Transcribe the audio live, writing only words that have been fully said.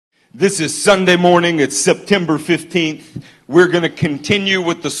This is Sunday morning. It's September 15th. We're going to continue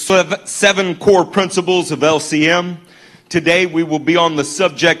with the 7 core principles of LCM. Today we will be on the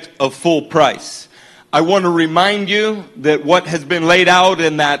subject of full price. I want to remind you that what has been laid out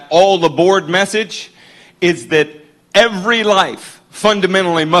in that all aboard message is that every life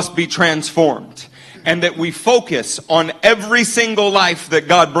fundamentally must be transformed, and that we focus on every single life that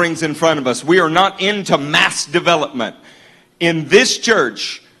God brings in front of us. We are not into mass development. In this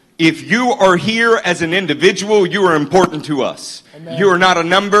church, if you are here as an individual, you are important to us. Amen. You are not a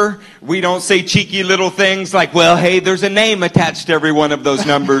number. We don't say cheeky little things like, well, hey, there's a name attached to every one of those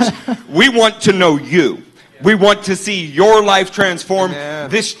numbers. We want to know you. We want to see your life transformed. Amen.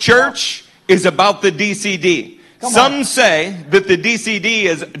 This church is about the DCD. Some say that the DCD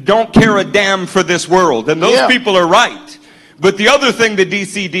is don't care a damn for this world. And those people are right. But the other thing the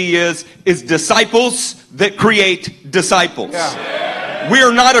DCD is disciples that create disciples. We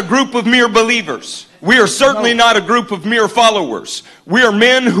are not a group of mere believers. We are certainly not a group of mere followers. We are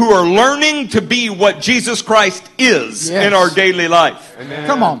men who are learning to be what Jesus Christ is in our daily life. Amen.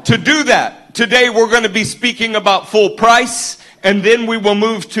 Come on. To do that, today we're going to be speaking about full price, and then we will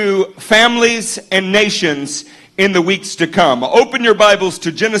move to families and nations in the weeks to come. Open your Bibles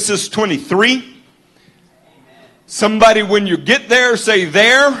to Genesis 23. Somebody, when you get there, say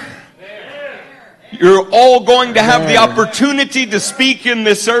there. You're all going to have the opportunity to speak in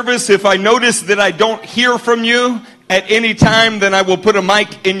this service. If I notice that I don't hear from you at any time, then I will put a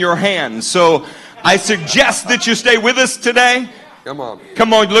mic in your hand. So I suggest that you stay with us today. Come on.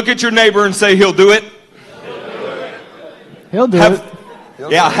 Come on, look at your neighbor and say, he'll do it. He'll do it.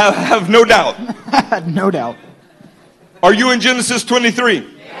 Yeah, have no doubt. No doubt. Are you in Genesis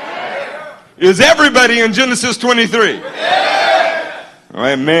 23? Yeah. Is everybody in Genesis 23? Yeah.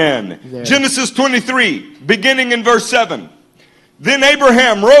 Amen. Yeah. Genesis 23, beginning in verse 7. Then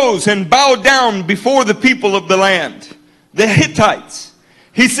Abraham rose and bowed down before the people of the land, the Hittites.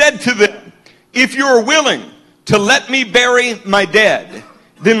 He said to them, if you are willing to let me bury my dead,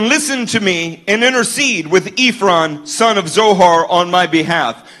 then listen to me and intercede with Ephron, son of Zohar, on my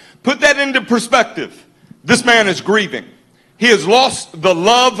behalf. Put that into perspective. This man is grieving. He has lost the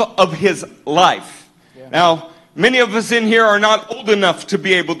love of his life. Yeah. Now, many of us in here are not old enough to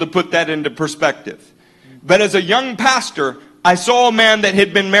be able to put that into perspective. But as a young pastor, I saw a man that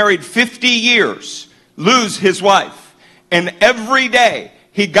had been married 50 years lose his wife. And every day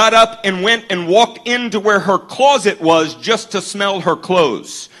he got up and went and walked into where her closet was just to smell her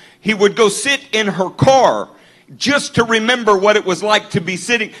clothes. He would go sit in her car just to remember what it was like to be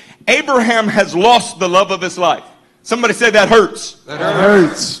sitting. Abraham has lost the love of his life. Somebody say that hurts. That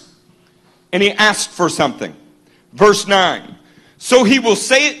hurts. And he asked for something. Verse 9. So he will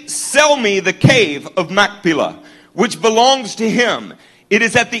sell me the cave of Machpelah, which belongs to him. It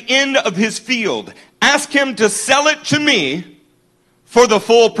is at the end of his field. Ask him to sell it to me for the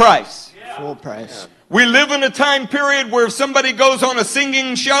full price. Yeah. Full price. We live in a time period where if somebody goes on a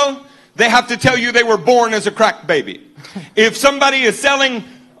singing show, they have to tell you they were born as a crack baby. If somebody is selling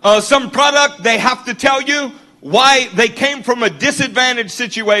some product, they have to tell you why they came from a disadvantaged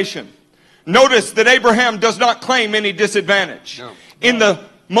situation. Notice that Abraham does not claim any disadvantage. No. In the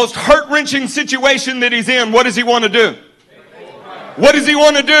most heart-wrenching situation that he's in, what does he want to do? What does he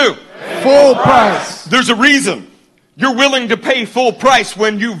want to do? Full price. There's a reason. You're willing to pay full price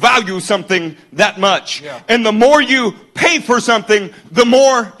when you value something that much. Yeah. And the more you pay for something, the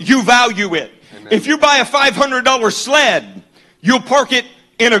more you value it. Amen. If you buy a $500 sled, you'll park it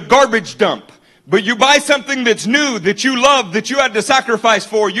in a garbage dump. But you buy something that's new, that you love, that you had to sacrifice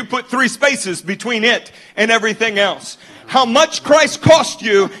for, you put 3 spaces between it and everything else. How much Christ cost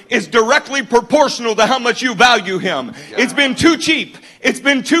you is directly proportional to how much you value him. It's been too cheap. It's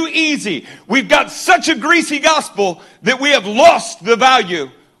been too easy. We've got such a greasy gospel that we have lost the value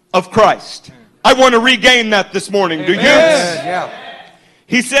of Christ. I want to regain that this morning. Do you? Yeah.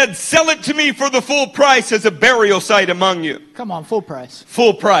 He said, sell it to me for the full price as a burial site among you. Come on, full price.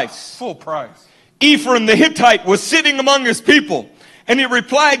 Full price. Full price. Ephron the Hittite was sitting among his people, and he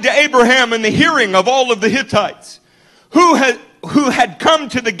replied to Abraham in the hearing of all of the Hittites, who had come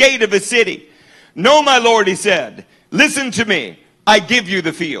to the gate of his city. No, my lord, he said, listen to me. I give you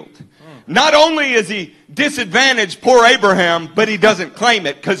the field. Not only is he disadvantaged, poor Abraham, but he doesn't claim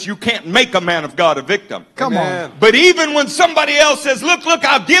it because you can't make a man of God a victim. Come on. But even when somebody else says, look,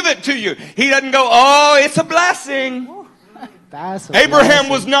 I'll give it to you, he doesn't go, oh, it's a blessing. Abraham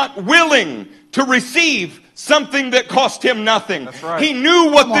was not willing to receive something that cost him nothing. That's right. He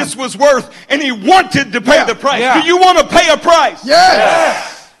knew what this was worth, and he wanted to pay the price. Do you want to pay a price?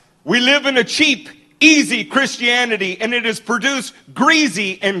 Yes. We live in a cheap easy Christianity, and it has produced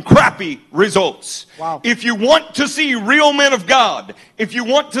greasy and crappy results. Wow. If you want to see real men of God, if you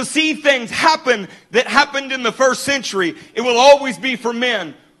want to see things happen that happened in the first century, it will always be for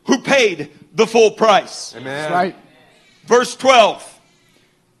men who paid the full price. Amen. That's right. Verse 12.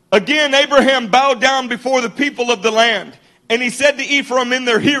 Again, Abraham bowed down before the people of the land, and he said to Ephraim in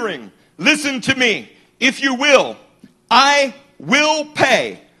their hearing, listen to me. If you will, I will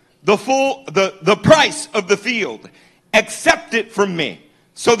pay the price of the field. Accept it from me,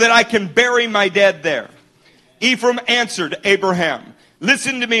 so that I can bury my dead there. Ephraim answered Abraham,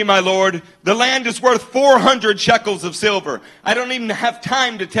 listen to me, my lord. The land is worth 400 shekels of silver. I don't even have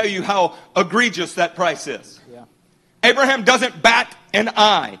time to tell you how egregious that price is. Yeah. Abraham doesn't bat an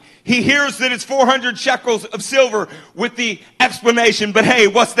eye. He hears that it's 400 shekels of silver with the explanation, but hey,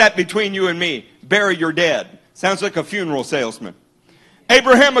 what's that between you and me? Bury your dead. Sounds like a funeral salesman.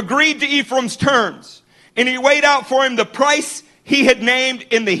 Abraham agreed to Ephraim's terms, and he weighed out for him the price he had named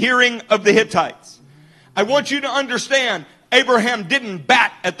in the hearing of the Hittites. I want you to understand, Abraham didn't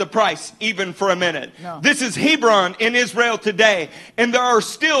bat at the price even for a minute. No. This is Hebron in Israel today, and there are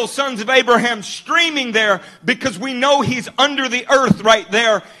still sons of Abraham streaming there because we know he's under the earth right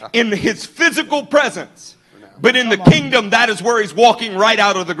there in his physical presence. But in the kingdom, that is where he's walking right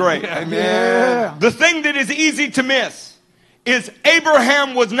out of the grave. Yeah. The thing that is easy to miss is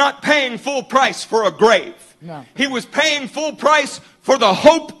Abraham was not paying full price for a grave. No. He was paying full price for the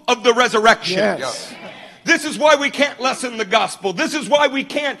hope of the resurrection. Yes. This is why we can't lessen the gospel. This is why we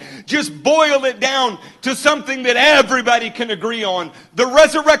can't just boil it down to something that everybody can agree on. The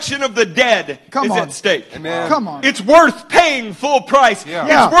resurrection of the dead is at stake. Amen. Come on. It's worth paying full price.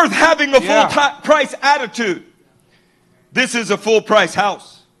 Yeah. It's worth having a Yeah. full price attitude. This is a full price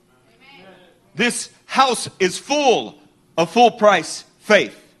house. This house is full of full price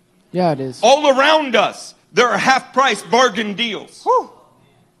faith. Yeah, it is. All around us, there are half price bargain deals. Whew.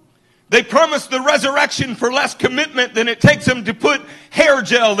 They promise the resurrection for less commitment than it takes them to put hair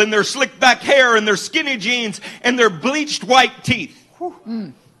gel in their slick back hair and their skinny jeans and their bleached white teeth.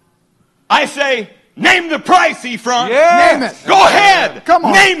 I say, name the price, Ephraim. Yes. Name it. Go ahead. Come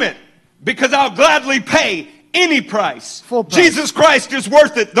on. Name it. Because I'll gladly pay any price. Full price. Jesus Christ is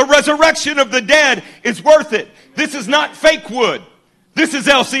worth it. The resurrection of the dead is worth it. This is not fake wood. This is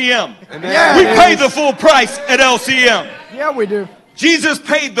LCM. Amen. Yeah. We it pay is. the full price at LCM. Yeah, we do. Jesus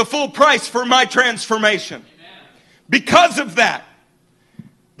paid the full price for my transformation. Because of that,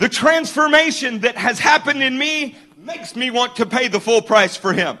 the transformation that has happened in me makes me want to pay the full price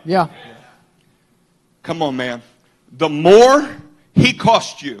for him. Yeah. Come on, man. The more he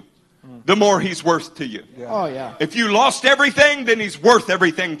cost you, the more he's worth to you. Oh, yeah. If you lost everything, then he's worth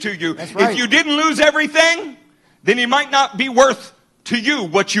everything to you. That's right. If you didn't lose everything, then he might not be worth to you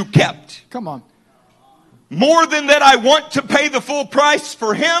what you kept. Come on. More than that, I want to pay the full price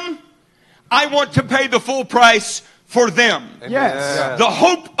for him. I want to pay the full price for them. Yes. The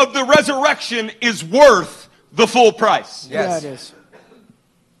hope of the resurrection is worth the full price. Yes. Yeah, it is.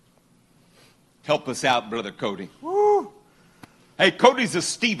 Help us out, Brother Cody. Hey, Cody's a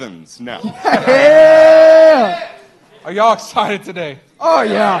Stevens now. Yeah. Are y'all excited today? Oh,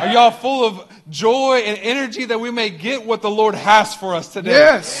 yeah. Are y'all full of joy and energy that we may get what the Lord has for us today?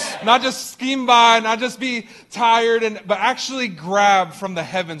 Yes. Not just scheme by, not just be tired, but actually grab from the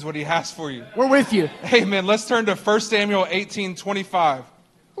heavens what he has for you. We're with you. Hey, man, let's turn to 1 Samuel 18:25.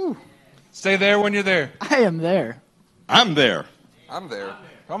 Stay there when you're there. I am there. I'm there. I'm there.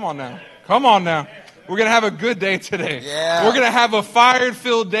 Come on now. Come on now. We're going to have a good day today. Yeah. We're going to have a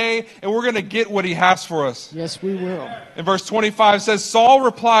fire-filled day, and we're going to get what he has for us. Yes, we will. In verse 25 says, Saul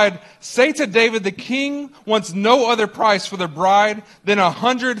replied, say to David, the king wants no other price for the bride than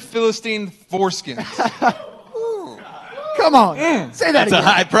 100 Philistine foreskins. Come on. Say that That's a again.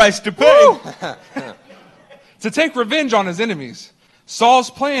 high price to pay. To take revenge on his enemies. Saul's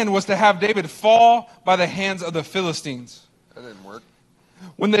plan was to have David fall by the hands of the Philistines. That didn't work.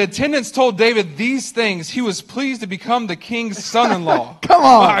 When the attendants told David these things, he was pleased to become the king's son-in-law. Come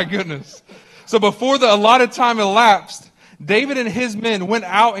on. My goodness. So before the allotted time elapsed, David and his men went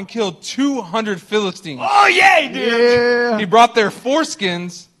out and killed 200 Philistines. Oh, yay, dude. Yeah. He brought their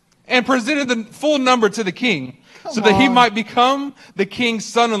foreskins and presented the full number to the king so that he on. might become the king's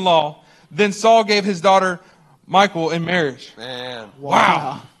son-in-law. Then Saul gave his daughter Michal in marriage. Man.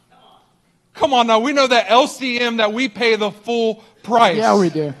 Wow. Come on now. We know that LCM, that we pay the full price. Yeah, we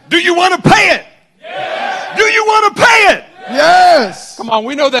do. Do you want to pay it? Yes. Do you want to pay it? Yes. Come on.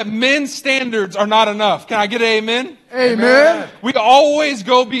 We know that men's standards are not enough. Can I get an amen? Amen. We always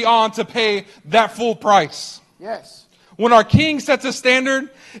go beyond to pay that full price. Yes. When our King sets a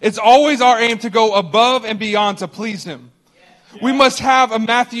standard, it's always our aim to go above and beyond to please him. We must have a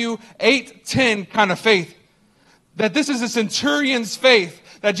Matthew 8:10 kind of faith. That this is a centurion's faith.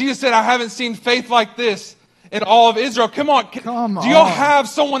 That Jesus said, I haven't seen faith like this in all of Israel. Come on. Do y'all have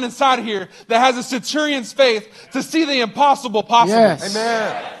someone inside here that has a centurion's faith to see the impossible possible? Yes.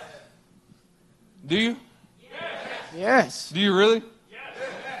 Amen. Do you? Yes. Do you really?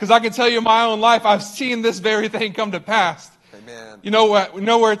 Because I can tell you in my own life, I've seen this very thing come to pass. Amen. You know what? You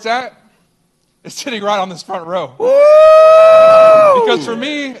know where it's at? It's sitting right on this front row. Woo! Because for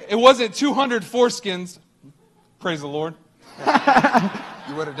me, it wasn't 200 foreskins. Praise the Lord.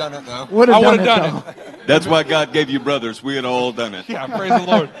 You would have done it, though. I would have done it. That's why God gave you brothers. We had all done it. Yeah, praise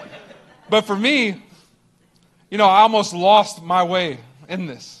the Lord. But for me, I almost lost my way in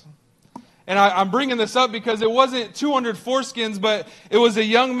this. And I'm bringing this up because it wasn't 200 foreskins, but it was a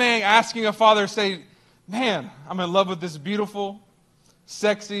young man asking a father, say, man, I'm in love with this beautiful,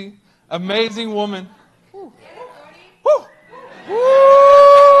 sexy, amazing woman. Woo.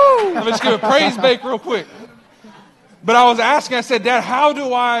 Let me just give a praise break real quick. But I was asking, I said, Dad, how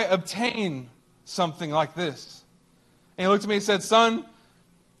do I obtain something like this? And he looked at me and said, son,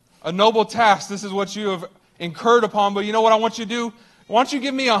 a noble task. This is what you have incurred upon. But you know what I want you to do? Why don't you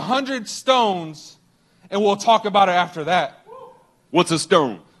give me 100 stones and we'll talk about it after that. What's a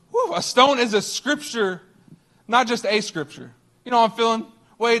stone? A stone is a scripture, not just a scripture. You know what I'm feeling?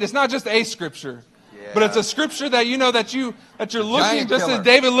 Wait, it's not just a scripture. But it's a scripture that that you're looking, just as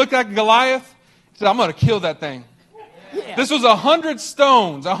David looked at Goliath. He said, I'm going to kill that thing. Yeah. This was 100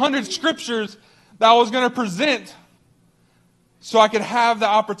 stones, 100 scriptures that I was going to present so I could have the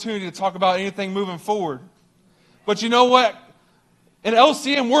opportunity to talk about anything moving forward. But you know what? In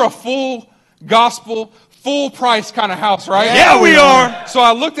LCM, we're a full gospel, full price kind of house, right? Yeah, we are. So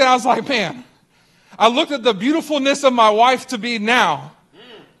I looked at it, I was like, man, I looked at the beautifulness of my wife to be now.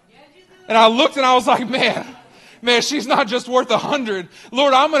 And I looked and I was like, man, she's not just worth 100.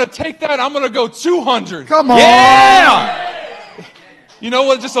 Lord, I'm going to take that. I'm going to go 200. Come on. Yeah. You know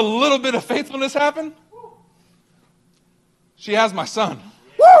what? Just a little bit of faithfulness happened. She has my son.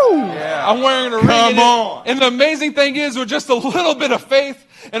 Woo! Yeah. I'm wearing a ring. Come on. And the amazing thing is, with just a little bit of faith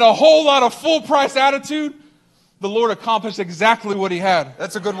and a whole lot of full price attitude, the Lord accomplished exactly what he had.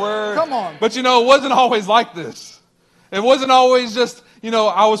 That's a good word. Come on. But it wasn't always like this. It wasn't always just,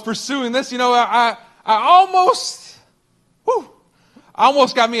 I was pursuing this. I almost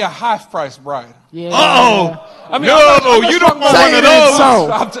got me a half-price bride. Yeah. Uh-oh. I mean, No, you don't want Say one of it those.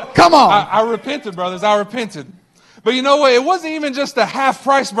 so. Come on. I repented, brothers. I repented. But you know what? It wasn't even just a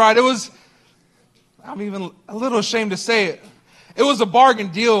half-price bride. It was, I'm even a little ashamed to say it. It was a bargain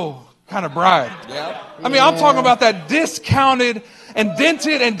deal kind of bride. Yeah. I mean, I'm talking about that discounted and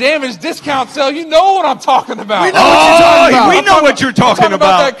dented and damaged discount sale. You know what I'm talking about. We know what you're talking about. We know what you're I'm talking talking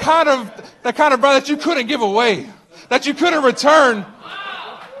about. that kind of bride that you couldn't give away, that you couldn't return.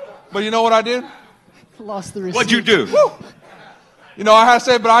 But you know what I did? Lost the receipt. What'd you do? I had to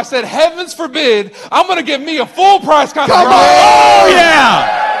say, but I said, heavens forbid, I'm going to give me a full price kind of Come bride. Oh,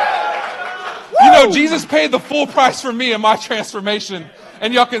 yeah. Jesus paid the full price for me in my transformation.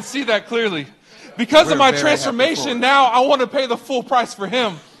 And y'all can see that clearly. Because of my very transformation, happy for it. now I want to pay the full price for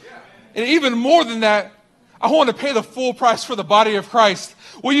him. And even more than that, I want to pay the full price for the body of Christ.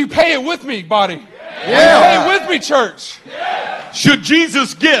 Will you pay it with me, body? Yeah. Will you pay it with me, church? Should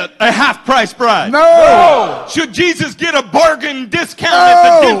Jesus get a half-price bride? No. Should Jesus get a bargain discount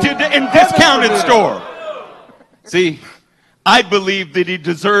at the dented and discounted store? See, I believe that he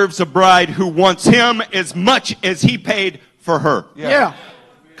deserves a bride who wants him as much as he paid for her. Yeah.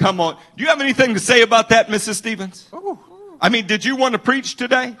 Come on. Do you have anything to say about that, Mrs. Stevens? Ooh. I mean, did you want to preach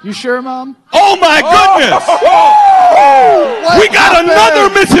today? You sure, Mom? Oh, my goodness. We got another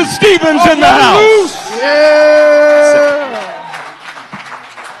Mrs. Stevens in the house. Yeah.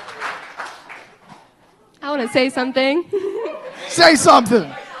 I want to say something. Say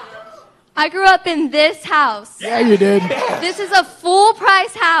something. I grew up in this house. Yeah, you did. This is a full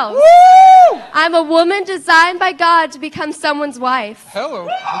price house. Woo! I'm a woman designed by God to become someone's wife. Hello.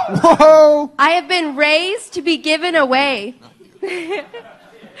 Whoa. I have been raised to be given away.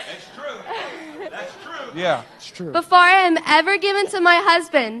 That's true. That's true. Yeah. It's true. Before I am ever given to my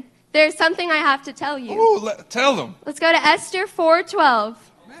husband, there's something I have to tell you. Ooh, tell them. Let's go to Esther 4:12.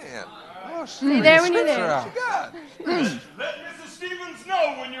 Man. Oh, Be there when you're scripture there. out. Let Mrs. Stevens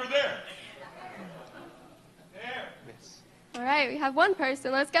know when you're there. There. All right, we have one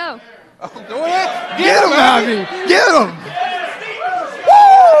person. Let's go. Oh, go ahead. Get him, Abby. Get him.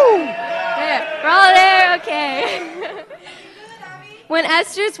 There. We're all there? Okay. When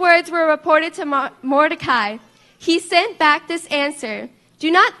Esther's words were reported to Mordecai, He sent back this answer. Do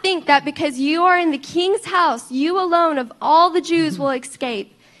not think that because you are in the king's house, you alone of all the Jews will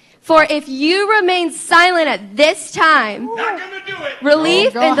escape. For if you remain silent at this time, Not gonna do it.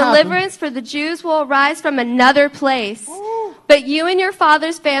 relief gonna and deliverance for the Jews will arise from another place. But you and your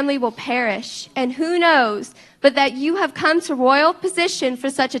father's family will perish. And who knows but that you have come to royal position for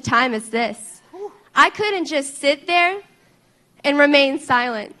such a time as this. I couldn't just sit there and remain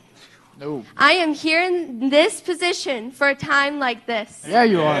silent. No. I am here in this position for a time like this. Yeah,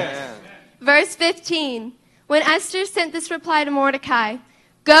 you are. Verse 15. When Esther sent this reply to Mordecai,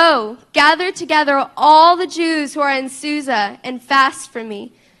 go, gather together all the Jews who are in Susa and fast for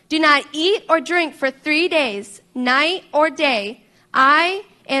me. Do not eat or drink for 3 days, night or day. I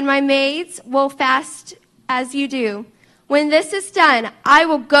and my maids will fast as you do. When this is done, I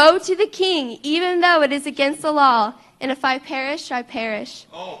will go to the king, even though it is against the law. And if I perish, I perish.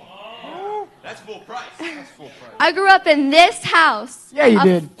 That's full price. I grew up in this house. Yeah, you a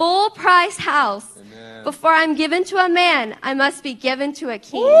did. full price house. Before I'm given to a man, I must be given to a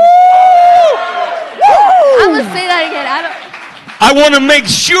king. I'm going to say that again. I want to make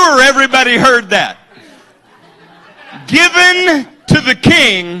sure everybody heard that. Given to the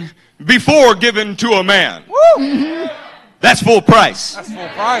king before given to a man. That's full price. That's full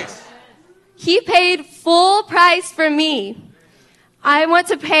price. He paid full price for me. I want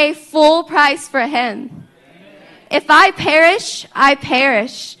to pay full price for him. If I perish, I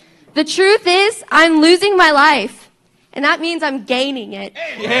perish. The truth is, I'm losing my life. And that means I'm gaining it.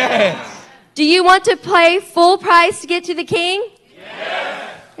 Yes. Do you want to pay full price to get to the king?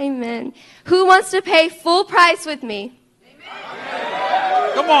 Yes. Amen. Who wants to pay full price with me?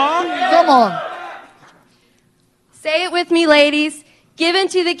 Come on. Come on. Say it with me, ladies. Given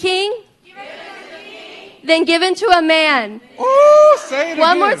to the king? Then given to a man. Ooh, say it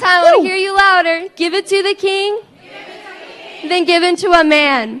One again. more time. I want to hear you louder. Give it to the king. Then given to a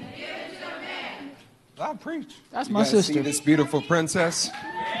man. I preach. That's You my guys see sister. this beautiful princess?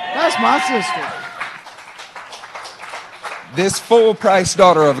 That's my sister. This full price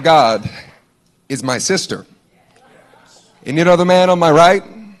daughter of God is my sister. And you know, the man on my right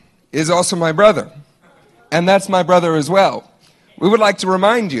is also my brother. And that's my brother as well. We would like to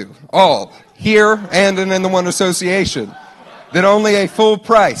remind you all, here and in the One Association, that only a full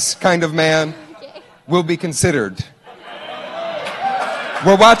price kind of man will be considered.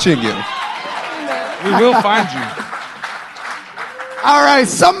 We're watching you. We will find you. All right,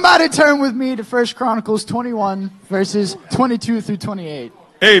 somebody turn with me to 1 Chronicles 21, verses 22 through 28.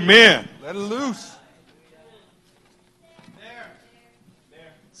 Amen. Let it loose.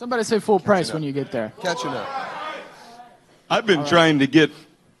 Somebody say full price when you get there. Catching up. I've been trying to get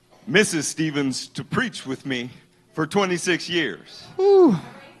Mrs. Stevens to preach with me for 26 years. Ooh.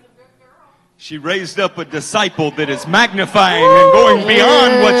 She raised up a disciple that is magnifying and going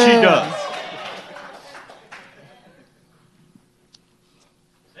beyond what she does.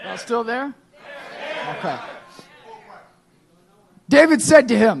 Y'all still there? Okay. David said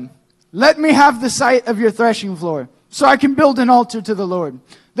to him, let me have the site of your threshing floor, so I can build an altar to the Lord,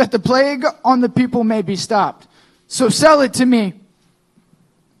 that the plague on the people may be stopped. So sell it to me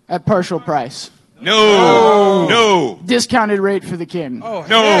at partial price. No. Discounted rate for the king. Oh,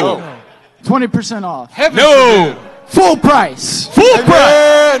 No. 20% off. Heaven No. forbid. Full price. Full price.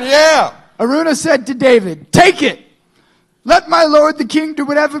 Man, yeah. Araunah said to David, take it. Let my lord the king do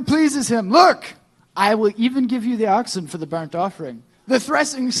whatever pleases him. Look, I will even give you the oxen for the burnt offering, the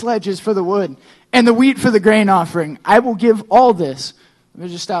threshing sledges for the wood, and the wheat for the grain offering. I will give all this. Let me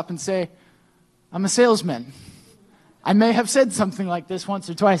just stop and say, I'm a salesman. I may have said something like this once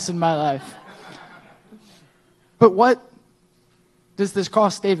or twice in my life. But what does this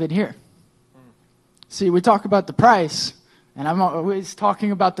cost David here? See, we talk about the price, and I'm always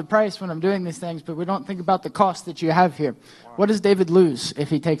talking about the price when I'm doing these things, but we don't think about the cost that you have here. What does David lose if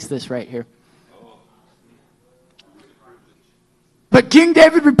he takes this right here? But King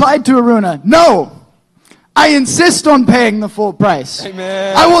David replied to Araunah, no, I insist on paying the full price.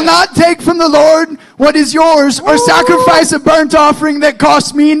 Amen. I will not take from the Lord what is yours or sacrifice a burnt offering that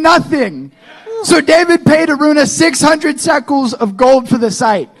costs me nothing. So David paid Araunah 600 shekels of gold for the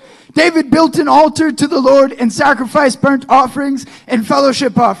site. David built an altar to the Lord and sacrificed burnt offerings and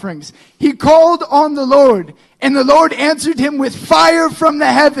fellowship offerings. He called on the Lord, and the Lord answered him with fire from the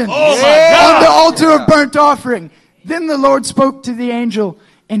heavens on the altar of burnt offering. Then the Lord spoke to the angel,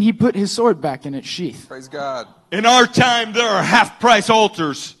 and he put his sword back in its sheath. Praise God. In our time, there are half-price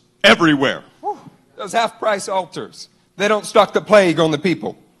altars everywhere. Those half-price altars, they don't stock the plague on the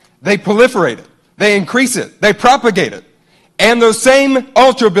people. They proliferate it. They increase it. They propagate it. And those same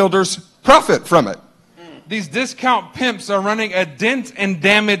altar builders profit from it. these discount pimps are running a dent and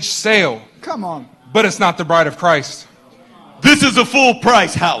damage sale. Come on. But it's not the bride of Christ. This is a full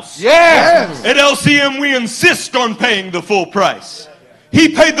price house. Yes. At LCM, we insist on paying the full price.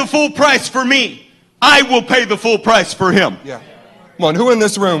 He paid the full price for me. I will pay the full price for him. Yeah. Come on, who in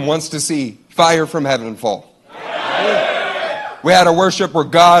this room wants to see fire from heaven fall? We had a worship where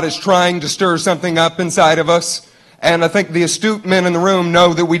God is trying to stir something up inside of us. And I think the astute men in the room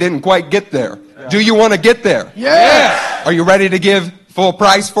know that we didn't quite get there. Yeah. Do you want to get there? Yes. Are you ready to give full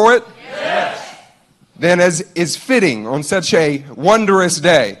price for it? Yes. Then as is fitting on such a wondrous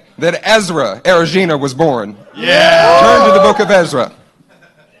day that Ezra Erigena was born. Yeah. Turn to the book of Ezra.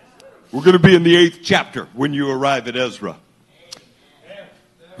 We're going to be in the 8th chapter when you arrive at Ezra.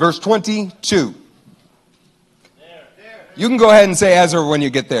 Verse 22. You can go ahead and say Ezra when you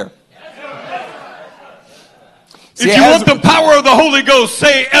get there. If you want the power of the Holy Ghost,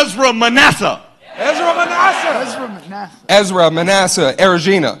 say Ezra Manasseh. Ezra Manasseh. Ezra Manasseh. Ezra Manasseh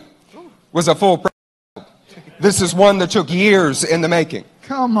Erigena was a full prophet. This is one that took years in the making.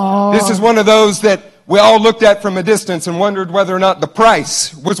 Come on. This is one of those that we all looked at from a distance and wondered whether or not the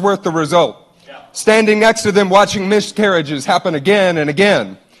price was worth the result. Standing next to them, watching miscarriages happen again and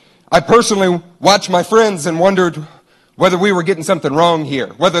again. I personally watched my friends and wondered whether we were getting something wrong here,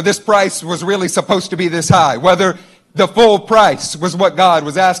 whether this price was really supposed to be this high, whether the full price was what God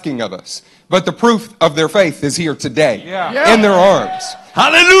was asking of us. But the proof of their faith is here today, in their arms.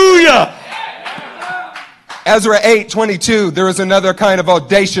 Hallelujah! Ezra 8:22, there is another kind of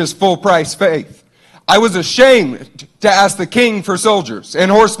audacious full price faith. I was ashamed to ask the king for soldiers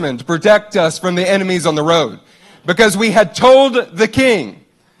and horsemen to protect us from the enemies on the road, because we had told the king.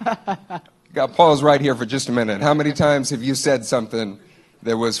 Got to pause right here for just a minute. How many times have you said something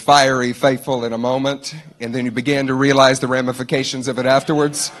that was fiery, faithful in a moment, and then you began to realize the ramifications of it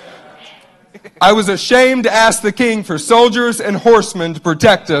afterwards? I was ashamed to ask the king for soldiers and horsemen to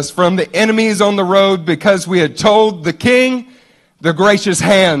protect us from the enemies on the road, because we had told the king, the gracious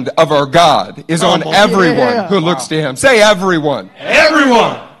hand of our God is on everyone who looks to him. Say everyone.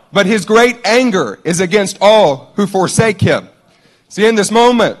 Everyone. But his great anger is against all who forsake him. See, in this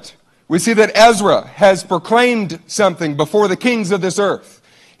moment, we see that Ezra has proclaimed something before the kings of this earth.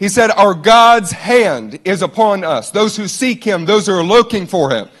 He said, our God's hand is upon us, those who seek him, those who are looking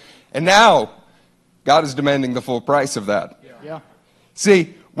for him. And now, God is demanding the full price of that. Yeah.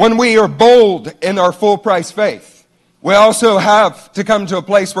 See, when we are bold in our full price faith, we also have to come to a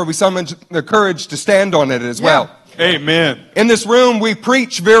place where we summon the courage to stand on it as well. Amen. In this room, we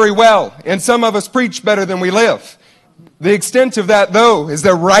preach very well, and some of us preach better than we live. The extent of that, though, is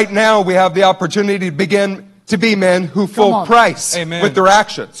that right now we have the opportunity to begin to be men who full price with their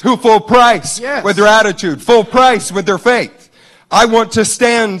actions, who full price with their attitude, full price with their faith. I want to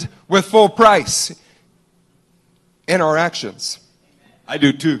stand with full price in our actions. I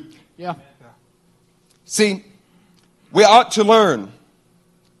do too. Yeah. See, we ought to learn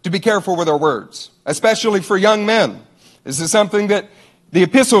to be careful with our words, especially for young men. This is something that the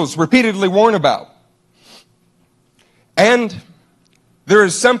epistles repeatedly warn about. And there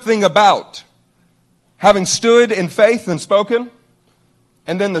is something about having stood in faith and spoken,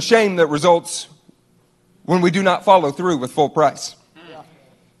 and then the shame that results when we do not follow through with full price.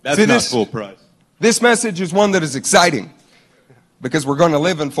 That's not full price. This message is one that is exciting, because we're going to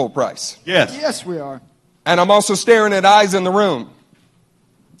live in full price. Yes. Yes, we are. And I'm also staring at eyes in the room.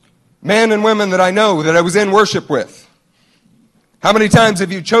 Men and women that I know that I was in worship with. How many times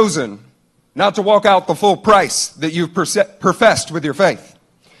have you chosen not to walk out the full price that you've professed with your faith?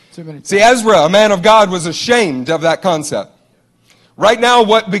 Too many times. See, Ezra, a man of God, was ashamed of that concept. Right now,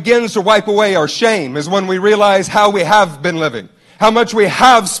 what begins to wipe away our shame is when we realize how we have been living, how much we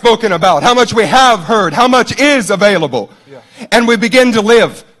have spoken about, how much we have heard, how much is available. Yeah. And we begin to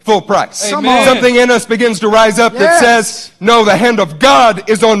live full price. Amen. Something in us begins to rise up that says, no, the hand of God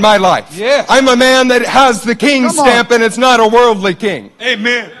is on my life. Yes. I'm a man that has the king's stamp, and it's not a worldly king.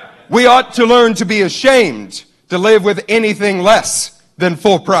 Amen. We ought to learn to be ashamed to live with anything less than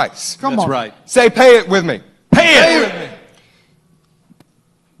full price. That's right. Say, pay it with me. Pay it with me.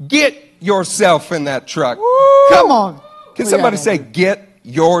 Get yourself in that truck. Come on. Can somebody say, get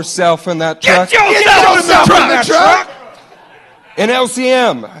yourself in that truck? Get yourself in that truck. In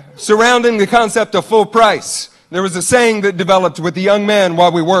LCM, surrounding the concept of full price, there was a saying that developed with the young men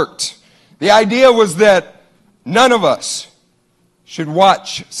while we worked. The idea was that none of us should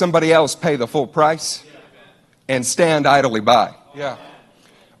watch somebody else pay the full price and stand idly by. Yeah.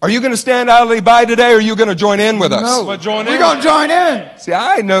 Are you going to stand idly by today, or are you going to join in with us? No. But join in. We're going to join in. See,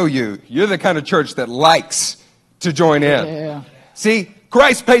 I know you. You're the kind of church that likes to join in. Yeah. See,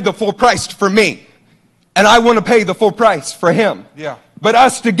 Christ paid the full price for me. And I want to pay the full price for him. Yeah. But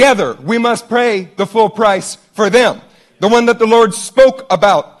us together, we must pay the full price for them. The one that the Lord spoke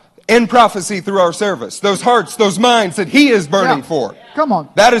about in prophecy through our service. Those hearts, those minds that he is burning for. Come on.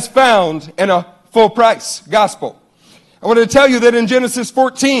 That is found in a full price gospel. I want to tell you that in Genesis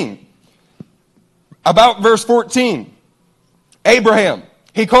 14, about verse 14, Abraham,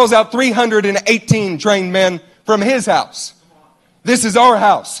 he calls out 318 trained men from his house. This is our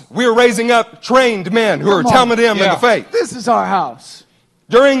house. We are raising up trained men who are Talmudim in the faith. This is our house.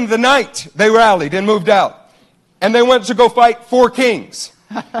 During the night, they rallied and moved out. And they went to go fight 4 kings.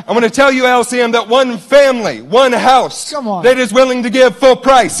 I want to tell you, LCM, that one family, one house that is willing to give full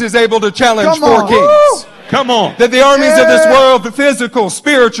price is able to challenge 4 kings. Woo! Come on. That the armies of this world, the physical,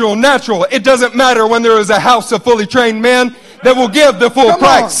 spiritual, natural, it doesn't matter when there is a house of fully trained men that will give the full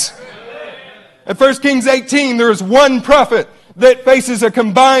price. In 1 Kings 18, there is one prophet that faces a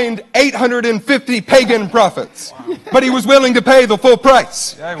combined 850 pagan prophets. But he was willing to pay the full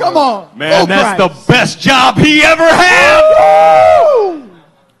price. Come on. Man, that's the best job he ever had.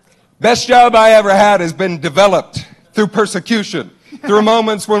 Best job I ever had has been developed through persecution. Through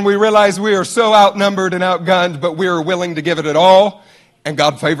moments when we realize we are so outnumbered and outgunned, but we are willing to give it all, and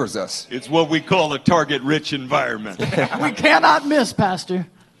God favors us. It's what we call a target-rich environment. We cannot miss, Pastor.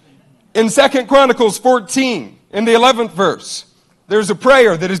 In 2 Chronicles 14, in the 11th verse, there's a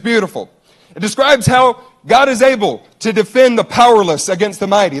prayer that is beautiful. It describes how God is able to defend the powerless against the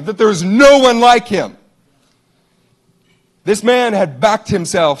mighty, that there is no one like him. This man had backed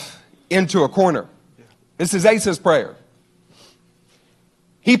himself into a corner. This is Asa's prayer.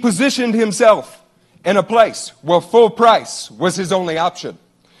 He positioned himself in a place where full price was his only option.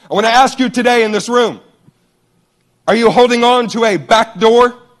 I want to ask you today in this room, are you holding on to a back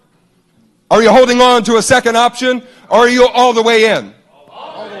door? Are you holding on to a second option? Or are you all the way in?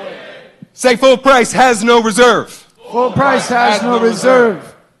 All the way in. Say full price has no reserve. Full price has no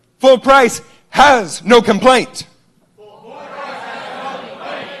reserve. Full price has no complaint.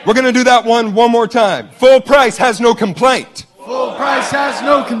 We're going to do that one more time. Full price has no complaint. Full price has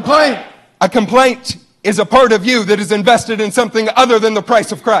no complaint. A complaint is a part of you that is invested in something other than the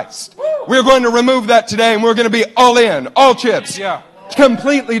price of Christ. We're going to remove that today, and we're going to be all in, all chips,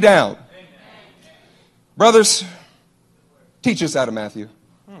 completely down. Brothers, teach us out of Matthew.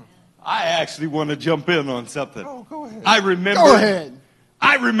 I actually want to jump in on something. Oh, go ahead. Go ahead.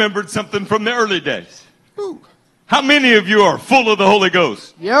 I remembered something from the early days. Ooh. How many of you are full of the Holy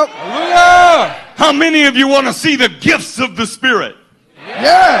Ghost? Yep. Hallelujah. How many of you want to see the gifts of the Spirit?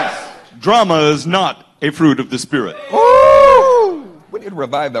 Yes. Drama is not a fruit of the Spirit. Woo! We need to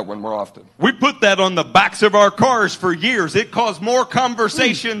revive that one more often. We put that on the backs of our cars for years. It caused more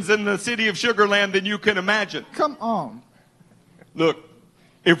conversations in the city of Sugar Land than you can imagine. Come on. Look,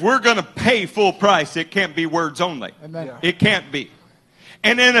 if we're going to pay full price, it can't be words only. Amen. It can't be.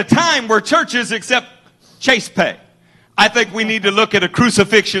 And in a time where churches accept chase pay, I think we need to look at a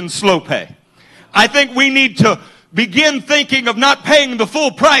crucifixion slow pay. I think we need to begin thinking of not paying the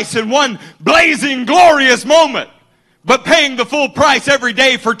full price in one blazing, glorious moment, but paying the full price every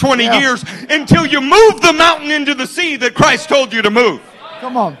day for 20 years until you move the mountain into the sea that Christ told you to move.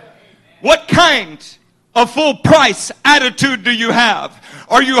 Come on. What kind of full price attitude do you have?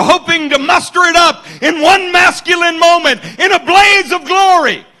 Are you hoping to muster it up in one masculine moment, in a blaze of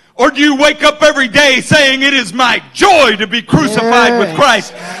glory? Or do you wake up every day saying, it is my joy to be crucified with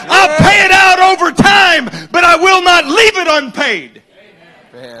Christ. I'll pay it out over time, but I will not leave it unpaid.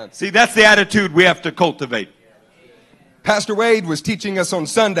 Man. See, that's the attitude we have to cultivate. Pastor Wade was teaching us on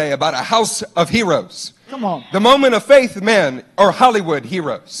Sunday about a house of heroes. Come on. The moment of faith men are Hollywood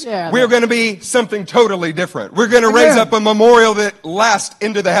heroes. Yeah, we're going to be something totally different. We're going to raise up a memorial that lasts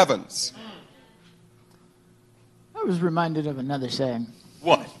into the heavens. I was reminded of another saying.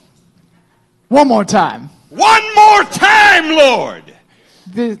 What? One more time. One more time, Lord.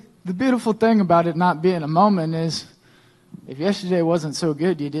 The beautiful thing about it not being a moment is if yesterday wasn't so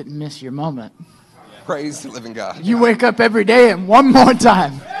good, you didn't miss your moment. Praise the living God. You wake up every day and one more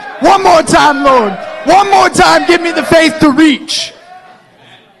time. One more time, Lord. One more time, give me the faith to reach.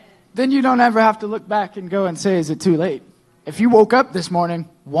 Then you don't ever have to look back and go and say, is it too late? If you woke up this morning,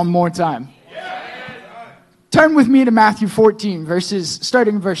 one more time. Turn with me to Matthew 14,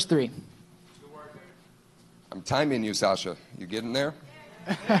 starting in verse 3. I'm timing you, Sasha. You getting there?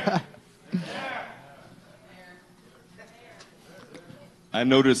 I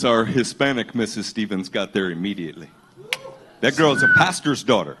notice our Hispanic Mrs. Stevens got there immediately. That girl's a pastor's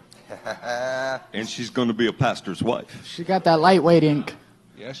daughter. And she's going to be a pastor's wife. She got that lightweight ink.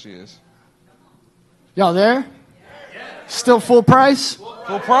 Yes, she is. Y'all there? Still full price?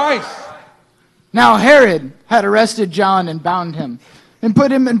 Full price. Now Herod had arrested John and bound him and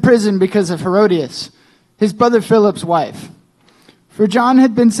put him in prison because of Herodias, his brother Philip's wife. For John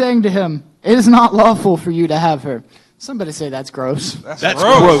had been saying to him, "It is not lawful for you to have her." Somebody say that's gross. That's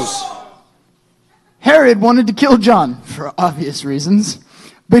gross. Herod wanted to kill John for obvious reasons,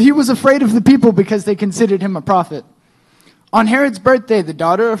 but he was afraid of the people because they considered him a prophet. On Herod's birthday, the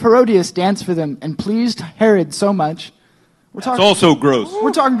daughter of Herodias danced for them and pleased Herod so much. It's also gross.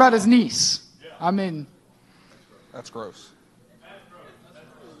 We're talking about his niece. I mean, That's gross.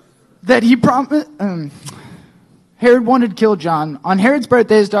 that he promised. Herod wanted to kill John. On Herod's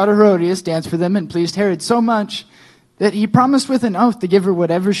birthday, his daughter Herodias danced for them and pleased Herod so much that he promised with an oath to give her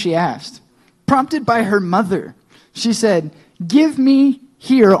whatever she asked. Prompted by her mother, she said, "Give me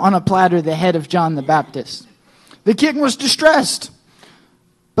here on a platter the head of John the Baptist." The king was distressed,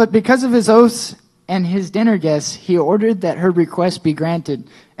 but because of his oaths and his dinner guests, he ordered that her request be granted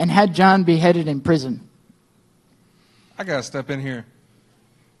and had John beheaded in prison. I got to step in here.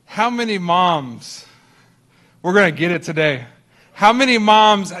 How many moms, we're going to get it today. How many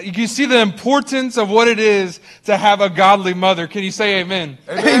moms, you see the importance of what it is to have a godly mother. Can you say amen?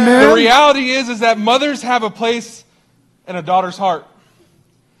 Amen. The reality is that mothers have a place in a daughter's heart.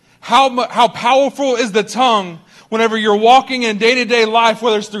 How powerful is the tongue whenever you're walking in day-to-day life,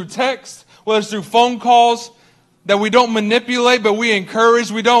 whether it's through text, whether it's through phone calls, that we don't manipulate, but we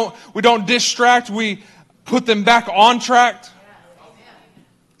encourage. We don't distract. We put them back on track.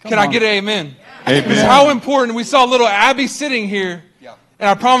 Can I get an amen? Amen. Because how important. We saw little Abby sitting here, and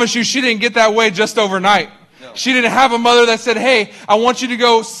I promise you, she didn't get that way just overnight. No. She didn't have a mother that said, "Hey, I want you to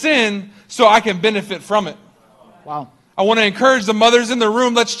go sin so I can benefit from it." Wow. I want to encourage the mothers in the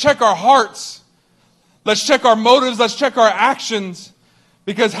room. Let's check our hearts. Let's check our motives. Let's check our actions.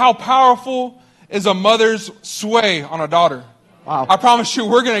 Because how powerful is a mother's sway on a daughter? Wow. I promise you,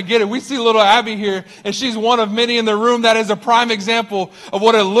 we're going to get it. We see little Abby here, and she's one of many in the room that is a prime example of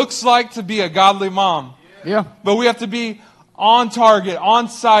what it looks like to be a godly mom. Yeah. But we have to be on target, on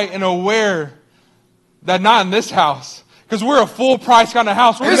site, and aware that not in this house. Because we're a full price kind of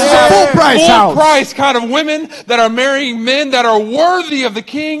house. We're This gonna is a have full price house. Full price kind of women that are marrying men that are worthy of the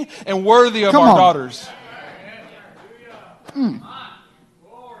king and worthy of Come our on. daughters.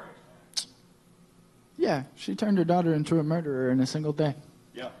 Yeah, she turned her daughter into a murderer in a single day.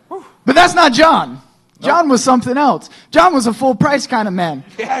 Yeah. But that's not John. John was something else. John was a full price kind of man.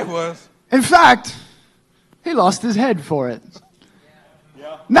 Yeah, it was. In fact, he lost his head for it.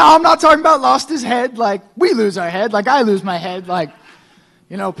 Now, I'm not talking about lost his head like we lose our head, like I lose my head, like,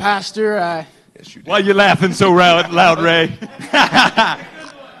 you know, Pastor. Why are you laughing so loud, Ray?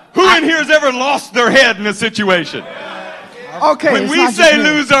 Who in here has ever lost their head in a situation? Okay. When it's we not say just me.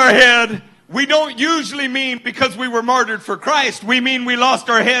 lose our head, we don't usually mean because we were martyred for Christ. We mean we lost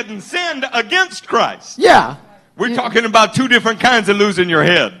our head and sinned against Christ. Yeah. We're talking about two different kinds of losing your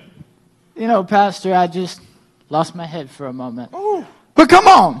head. You know, Pastor, I just lost my head for a moment. Ooh. But come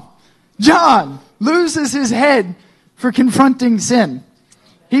on. John loses his head for confronting sin.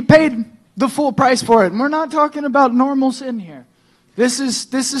 He paid the full price for it. And we're not talking about normal sin here. This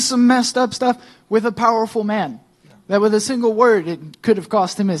is some messed up stuff with a powerful man. That with a single word, it could have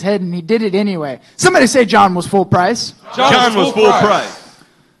cost him his head, and he did it anyway. Somebody say John was full price. John was full price.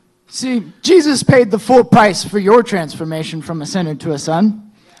 See, Jesus paid the full price for your transformation from a sinner to a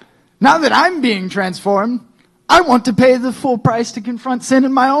son. Now that I'm being transformed, I want to pay the full price to confront sin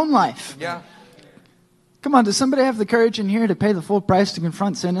in my own life. Yeah. Come on, does somebody have the courage in here to pay the full price to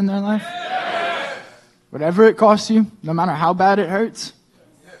confront sin in their life? Whatever it costs you, no matter how bad it hurts.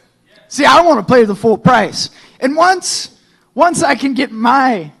 See, I want to pay the full price. And once I can get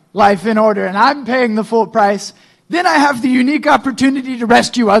my life in order and I'm paying the full price, then I have the unique opportunity to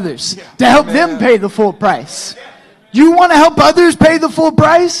rescue others, to help them pay the full price. You want to help others pay the full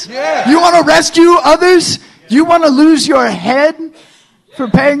price? Yeah. You want to rescue others? You want to lose your head for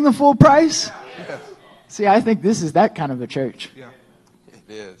paying the full price? Yeah. See, I think this is that kind of a church. Yeah, it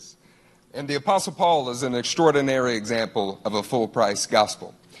is. And the Apostle Paul is an extraordinary example of a full price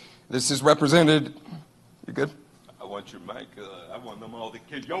gospel. This is represented. You good? I want your mic. I want them all to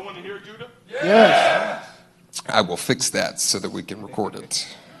kids. Y'all want to hear Judah? Yes. I will fix that so that we can record it.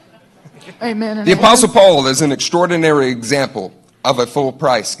 Amen. And The amen. Apostle Paul is an extraordinary example of a full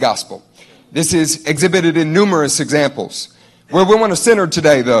price gospel. This is exhibited in numerous examples. Where we want to center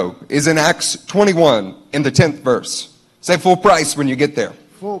today, though, is in Acts 21 in the 10th verse. Say full price when you get there.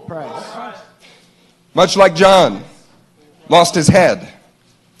 Full price. Much like John lost his head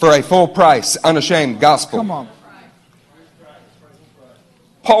for a full price, unashamed gospel. Come on.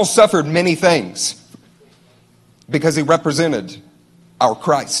 Paul suffered many things because he represented our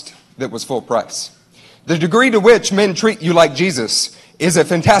Christ. that was full price. The degree to which men treat you like Jesus is a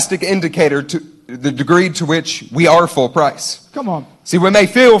fantastic indicator to the degree to which we are full price. Come on. See, we may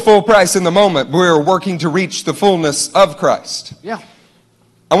feel full price in the moment, but we're working to reach the fullness of Christ. Yeah.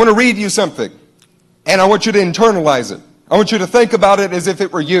 I want to read you something, and I want you to internalize it. I want you to think about it as if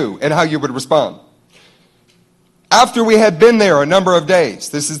it were you and how you would respond. After we had been there a number of days,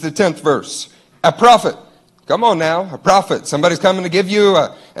 this is the 10th verse, a prophet, come on now, a prophet, somebody's coming to give you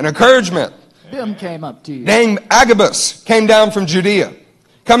an encouragement, Bim came up to you. named Agabus, came down from Judea.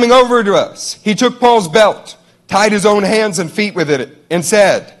 Coming over to us, he took Paul's belt, tied his own hands and feet with it, and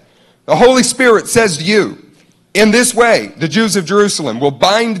said, the Holy Spirit says to you, in this way, the Jews of Jerusalem will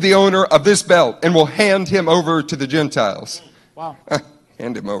bind the owner of this belt and will hand him over to the Gentiles. Wow.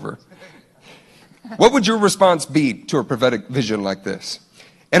 Hand him over. What would your response be to a prophetic vision like this?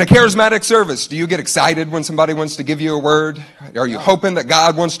 In a charismatic service, do you get excited when somebody wants to give you a word? Are you hoping that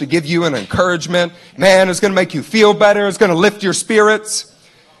God wants to give you an encouragement? Man, it's going to make you feel better. It's going to lift your spirits.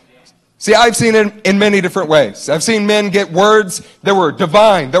 See, I've seen it in many different ways. I've seen men get words that were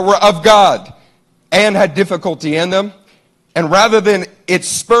divine, that were of God, and had difficulty in them. And rather than it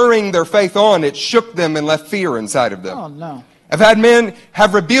spurring their faith on, it shook them and left fear inside of them. Oh, no. I've had men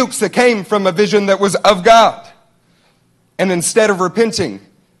have rebukes that came from a vision that was of God. And instead of repenting,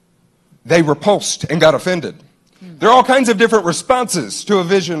 they repulsed and got offended. There are all kinds of different responses to a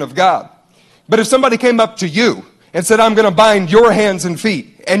vision of God. But if somebody came up to you and said, I'm going to bind your hands and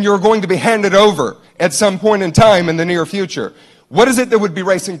feet, and you're going to be handed over at some point in time in the near future, what is it that would be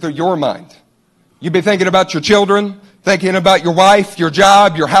racing through your mind? You'd be thinking about your children, thinking about your wife, your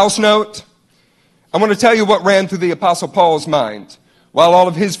job, your house note. I want to tell you what ran through the Apostle Paul's mind while all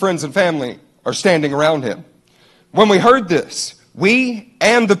of his friends and family are standing around him. When we heard this, we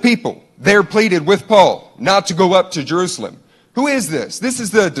and the people there pleaded with Paul not to go up to Jerusalem. Who is this? This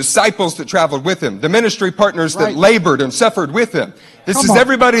is the disciples that traveled with him, the ministry partners that labored and suffered with him. This is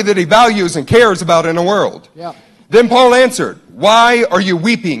everybody that he values and cares about in the world. Yeah. Then Paul answered, why are you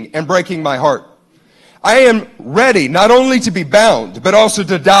weeping and breaking my heart? I am ready not only to be bound, but also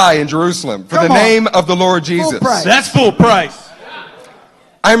to die in Jerusalem for the name of the Lord Jesus. That's full price.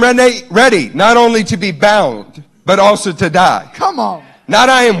 I'm ready not only to be bound, but also to die. Come on. Not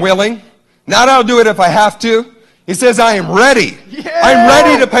I am willing, not I'll do it if I have to. He says, I am ready. Yeah. I'm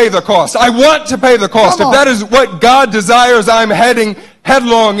ready to pay the cost. I want to pay the cost. If that is what God desires, I'm heading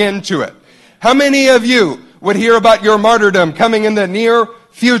headlong into it. How many of you would hear about your martyrdom coming in the near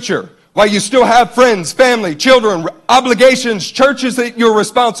future while you still have friends, family, children, obligations, churches that you're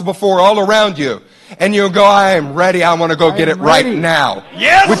responsible for all around you? And you'll go, I am ready. I want to go get it right now.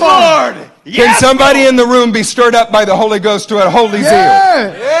 Yes, Lord. Can somebody in the room be stirred up by the Holy Ghost to a holy zeal?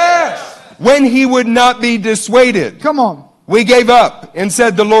 Yes. When he would not be dissuaded. Come on. We gave up and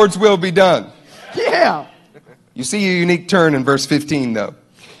said the Lord's will be done. Yeah. You see a unique turn in verse 15 though.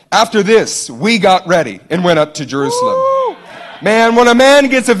 After this, we got ready and went up to Jerusalem. Woo. Man, when a man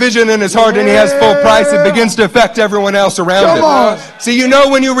gets a vision in his heart and he has full price, it begins to affect everyone else around him. See, you know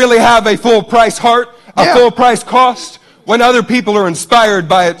when you really have a full price heart, a full price cost, when other people are inspired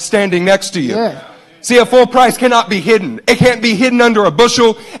by it standing next to you. Yeah. See, a full price cannot be hidden. It can't be hidden under a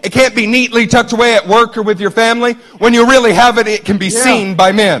bushel. It can't be neatly tucked away at work or with your family. When you really have it, it can be seen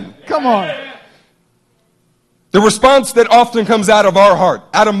by men. Come on. The response that often comes out of our heart,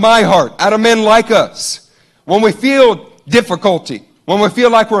 out of my heart, out of men like us, when we feel difficulty, when we feel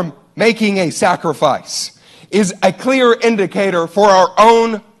like we're making a sacrifice, is a clear indicator for our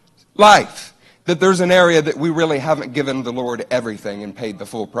own life that there's an area that we really haven't given the Lord everything and paid the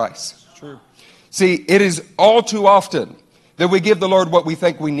full price. True. See, it is all too often that we give the Lord what we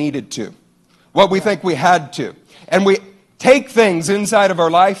think we needed to, what we think we had to. And we take things inside of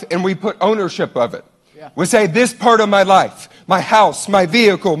our life and we put ownership of it. Yeah. We say, this part of my life, my house, my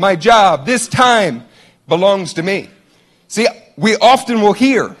vehicle, my job, this time belongs to me. See, we often will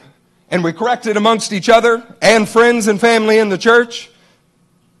hear, and we correct it amongst each other and friends and family in the church,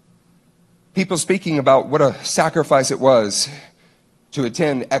 people speaking about what a sacrifice it was to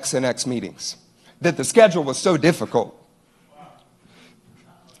attend X and X meetings, that the schedule was so difficult.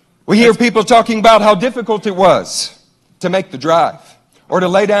 We hear people talking about how difficult it was to make the drive or to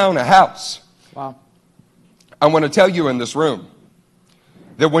lay down a house. Wow. I want to tell you in this room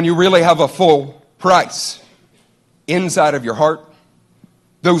that when you really have a full price inside of your heart,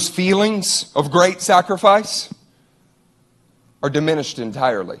 those feelings of great sacrifice are diminished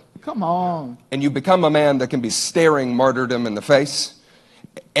entirely. Come on. And you become a man that can be staring martyrdom in the face.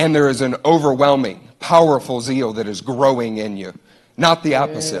 And there is an overwhelming, powerful zeal that is growing in you. Not the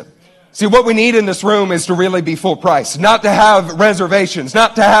opposite. See, what we need in this room is to really be full price. Not to have reservations,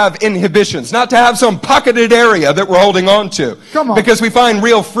 not to have inhibitions, not to have some pocketed area that we're holding on to. Come on. Because we find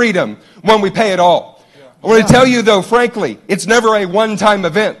real freedom when we pay it all. I want to tell you, though, frankly, it's never a one-time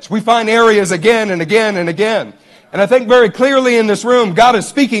event. We find areas again and again and again. And I think very clearly in this room, God is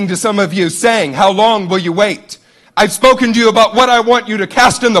speaking to some of you saying, how long will you wait? I've spoken to you about what I want you to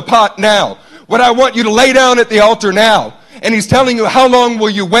cast in the pot now. What I want you to lay down at the altar now. And he's telling you, how long will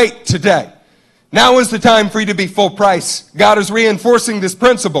you wait today? Now is the time for you to be full price. God is reinforcing this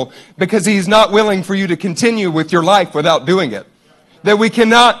principle because he's not willing for you to continue with your life without doing it. That we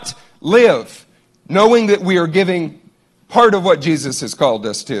cannot live knowing that we are giving part of what Jesus has called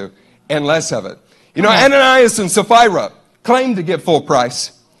us to and less of it. You know, Ananias and Sapphira claimed to give full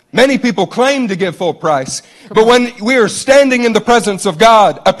price. Many people claim to give full price. But when we are standing in the presence of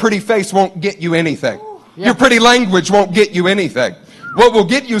God, a pretty face won't get you anything. Yeah. Your pretty language won't get you anything. What will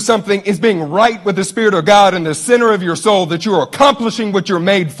get you something is being right with the Spirit of God in the center of your soul, that you are accomplishing what you're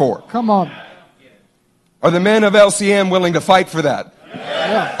made for. Come on. Are the men of LCM willing to fight for that?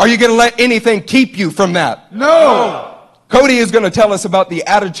 Yeah. Are you going to let anything keep you from that? No. Cody is going to tell us about the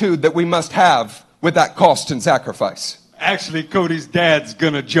attitude that we must have with that cost and sacrifice. Actually, Cody's dad's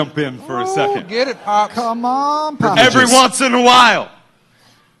going to jump in for a second. Get it, Pops. Come on, Pops. Every once in a while,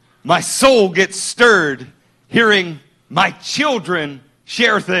 my soul gets stirred hearing my children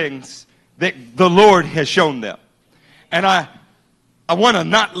share things that the Lord has shown them. And I want to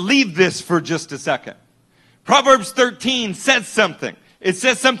not leave this for just a second. Proverbs 13 says something. It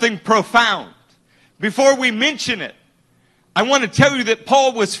says something profound. Before we mention it, I want to tell you that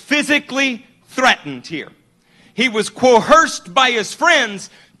Paul was physically threatened here. He was coerced by his friends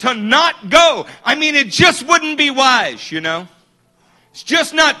to not go. I mean, it just wouldn't be wise, you know. It's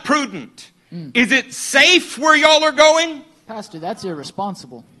just not prudent. Is it safe where y'all are going? Pastor, that's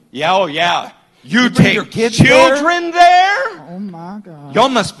irresponsible. Yeah, oh yeah. You bring take your kids children there? Oh my God. Y'all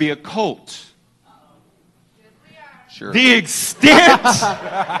must be a cult. Sure. The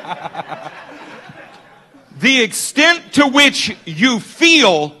extent to which you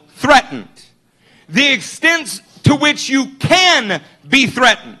feel threatened, the extent to which you can be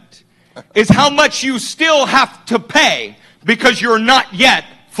threatened, is how much you still have to pay because you're not yet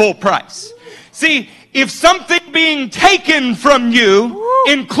full price. See, if something being taken from you,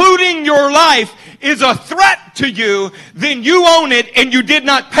 including your life, is a threat to you, then you own it and you did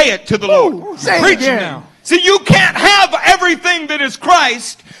not pay it to the Lord. Preach now. See, you can't have everything that is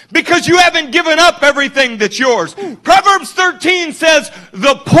Christ because you haven't given up everything that's yours. Proverbs 13 says,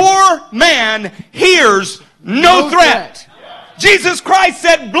 the poor man hears no threat. Jesus Christ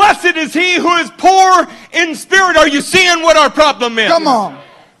said, blessed is he who is poor in spirit. Are you seeing what our problem is? Come on.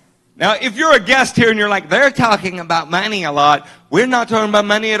 Now, if you're a guest here and you're like, they're talking about money a lot, we're not talking about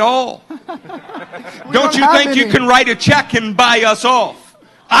money at all. Don't you think you can write a check and buy us off?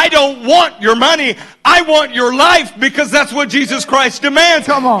 I don't want your money. I want your life because that's what Jesus Christ demands.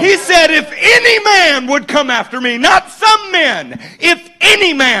 Come on. He said, if any man would come after me, not some men, if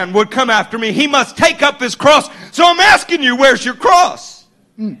any man would come after me, he must take up his cross. So I'm asking you, where's your cross?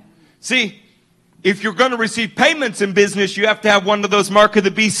 See, if you're going to receive payments in business, you have to have one of those Mark of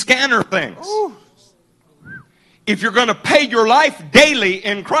the Beast scanner things. Ooh. If you're going to pay your life daily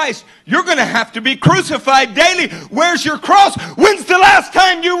in Christ, you're going to have to be crucified daily. Where's your cross? When's the last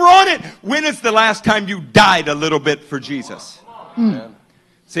time you were on it? When is the last time you died a little bit for Jesus?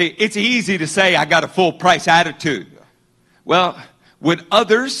 See, it's easy to say, I got a full price attitude. Well, would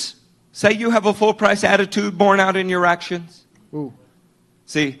others say you have a full price attitude borne out in your actions? Ooh.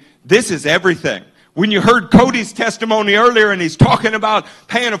 See, this is everything. When you heard Cody's testimony earlier and he's talking about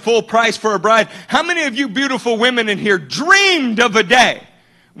paying a full price for a bride, how many of you beautiful women in here dreamed of a day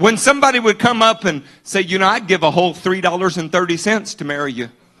when somebody would come up and say, you know, I'd give a whole $3.30 to marry you?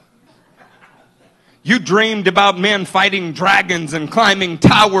 You dreamed about men fighting dragons and climbing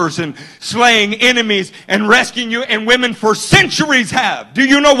towers and slaying enemies and rescuing you, and women for centuries have. Do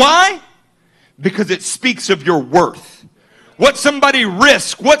you know why? Because it speaks of your worth. What somebody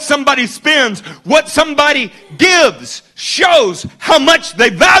risks, what somebody spends, what somebody gives shows how much they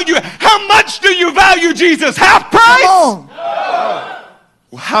value. How much do you value Jesus? Half price? Come on.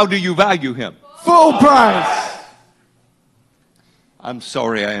 How do you value him? Full price. I'm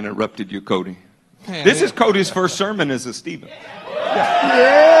sorry I interrupted you, Cody. This is Cody's first sermon as a Stephen.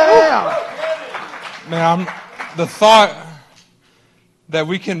 Yeah. Man, the thought that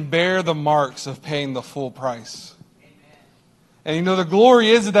we can bear the marks of paying the full price. And you know, the glory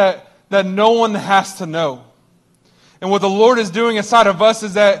is that no one has to know. And what the Lord is doing inside of us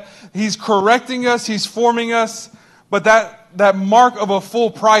is that he's correcting us, he's forming us, but that that mark of a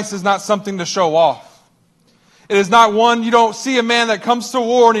full price is not something to show off. It is not one, you don't see a man that comes to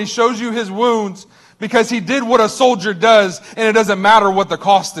war and he shows you his wounds because he did what a soldier does, and it doesn't matter what the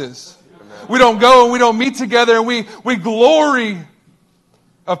cost is. We don't go and we don't meet together and we glory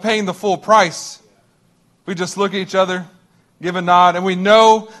of paying the full price. We just look at each other, give a nod, and we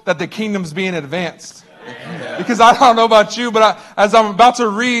know that the kingdom's being advanced. Because I don't know about you, but as I'm about to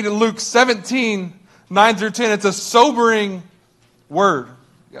read Luke 17, 9 through 10, it's a sobering word.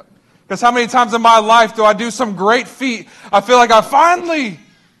 Because how many times in my life do I do some great feat? I feel like I finally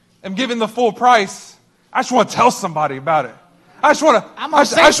am giving the full price. I just want to tell somebody about it. I just want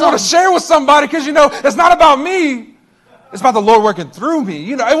to share with somebody because, it's not about me. It's about the Lord working through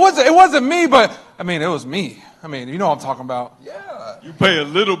me. It wasn't me, but, it was me. You know what I'm talking about. Yeah. You pay a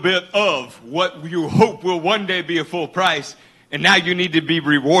little bit of what you hope will one day be a full price, and now you need to be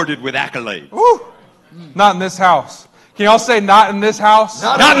rewarded with accolades. Woo. Not in this house. Can y'all say not in this house?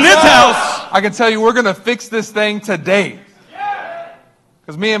 Not in this house. I can tell you we're going to fix this thing today.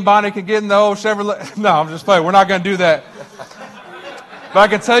 Because me and Bonnie can get in the old Chevrolet. No, I'm just playing. We're not going to do that. But I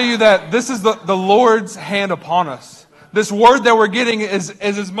can tell you that this is the Lord's hand upon us. This word that we're getting is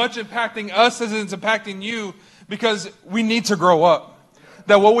as much impacting us as it's impacting you, because we need to grow up.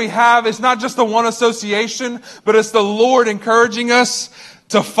 That what we have is not just the one association, but it's the Lord encouraging us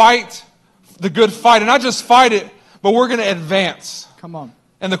to fight the good fight. And not just fight it, but we're going to advance. Come on.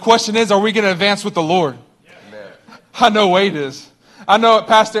 And the question is, are we going to advance with the Lord? Amen. I know Wade is. I know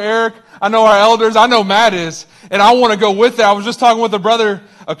Pastor Eric. I know our elders. I know Matt is. And I want to go with it. I was just talking with a brother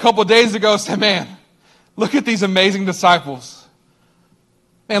a couple days ago. Said, man, look at these amazing disciples.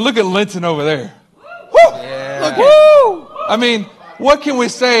 Man, look at Linton over there. Woo! Yeah. Woo! What can we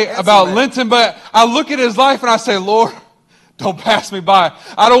say about Linton? But I look at his life and I say, Lord, don't pass me by.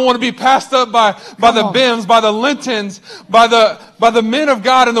 I don't want to be passed up by the Bims, by the Lintons, by the men of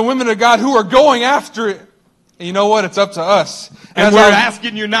God and the women of God who are going after it. And you know what? It's up to us. And we're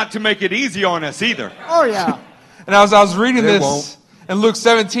asking you not to make it easy on us either. Oh, yeah. And as I was reading this in Luke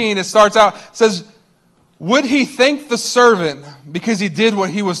 17, it starts out, it says, would he thank the servant because he did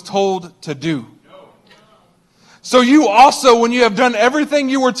what he was told to do? So you also, when you have done everything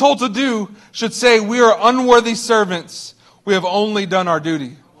you were told to do, should say, we are unworthy servants. We have only done our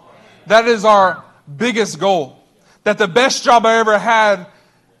duty. That is our biggest goal. That the best job I ever had,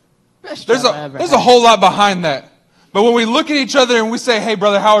 there's a whole lot behind that. But when we look at each other and we say, hey,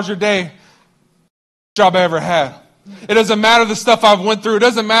 brother, how was your day? Best job I ever had. It doesn't matter the stuff I've went through. It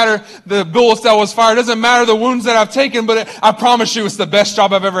doesn't matter the bullets that was fired. It doesn't matter the wounds that I've taken. But I promise you it's the best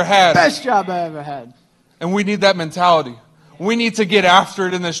job I've ever had. Best job I ever had. And we need that mentality. We need to get after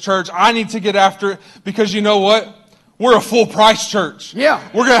it in this church. I need to get after it because you know what? We're a full price church. Yeah.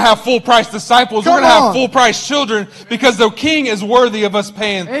 We're going to have full price disciples. We're going to have full price children because the King is worthy of us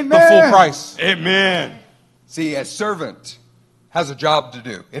paying the full price. Amen. See, a servant has a job to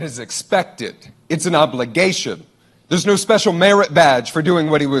do. It is expected. It's an obligation. There's no special merit badge for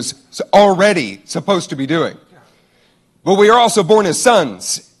doing what he was already supposed to be doing. But we are also born as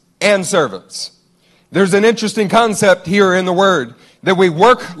sons and servants. There's an interesting concept here in the word that we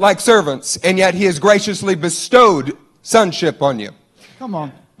work like servants, and yet he has graciously bestowed sonship on you. Come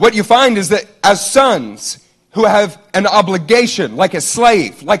on. What you find is that as sons who have an obligation, like a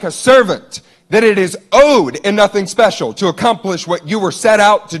slave, like a servant, that it is owed and nothing special to accomplish what you were set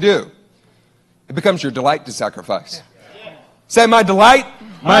out to do. It becomes your delight to sacrifice. Say, my delight.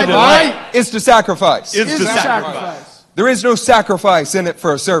 My delight is to sacrifice. Is to sacrifice. There is no sacrifice in it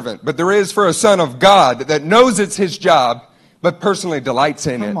for a servant, but there is for a son of God that knows it's his job, but personally delights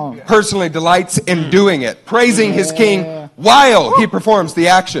in it. Personally delights in doing it, praising his king while he performs the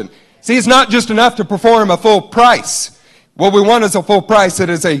action. See, it's not just enough to perform a full price. What we want is a full price that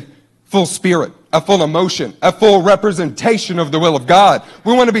is a full spirit, a full emotion, a full representation of the will of God.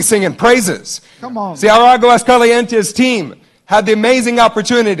 We want to be singing praises. Come on. See, our Aguas Calientes team had the amazing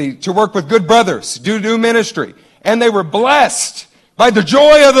opportunity to work with good brothers, do new ministry, and they were blessed by the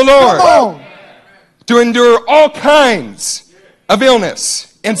joy of the Lord to endure all kinds of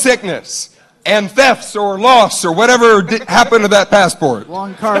illness and sickness and thefts or loss or whatever happened to that passport.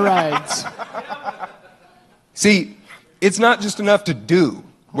 Long car rides. See, it's not just enough to do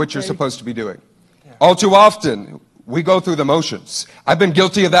what you're supposed to be doing. All too often, we go through the motions. I've been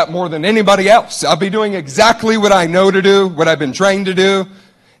guilty of that more than anybody else. I'll be doing exactly what I know to do, what I've been trained to do,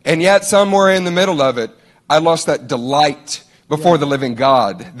 and yet somewhere in the middle of it, I lost that delight before the living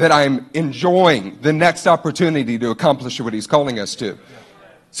God, that I'm enjoying the next opportunity to accomplish what he's calling us to.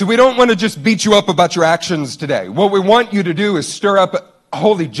 So we don't want to just beat you up about your actions today. What we want you to do is stir up a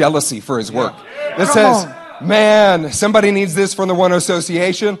holy jealousy for his work. That says, Man, somebody needs this from the One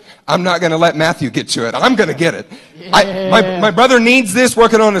Association. I'm not going to let Matthew get to it. I'm going to get it. My brother needs this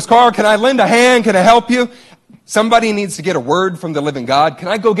working on his car. Can I lend a hand? Can I help you? Somebody needs to get a word from the living God. Can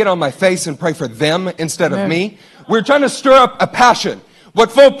I go get on my face and pray for them instead of me? We're trying to stir up a passion.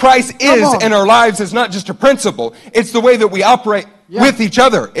 What full price is in our lives is not just a principle. It's the way that we operate with each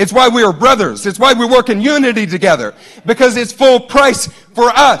other. It's why we are brothers. It's why we work in unity together. Because it's full price for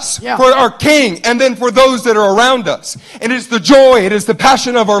us, for our King, and then for those that are around us. And it's the joy, it is the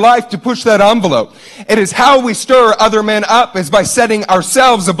passion of our life to push that envelope. It is how we stir other men up, is by setting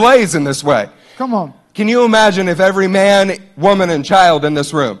ourselves ablaze in this way. Come on. Can you imagine if every man, woman, and child in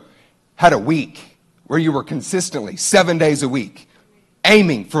this room had a week where you were consistently, 7 days a week,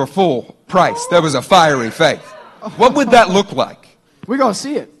 aiming for a full price? That was a fiery faith. What would that look like? We're going to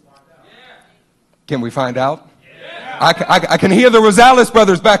see it. Can we find out? I can hear the Rosales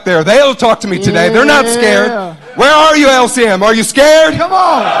brothers back there. They'll talk to me today. They're not scared. Where are you, LCM? Are you scared? Come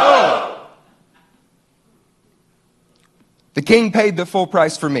on. The King paid the full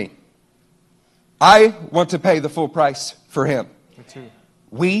price for me. I want to pay the full price for him.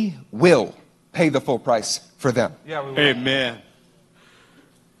 We will pay the full price for them. Yeah, we will. Amen.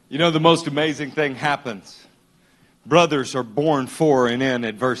 You know, the most amazing thing happens. Brothers are born for and in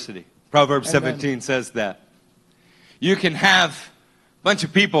adversity. Proverbs 17 says that. You can have a bunch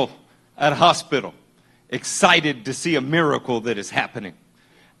of people at a hospital excited to see a miracle that is happening.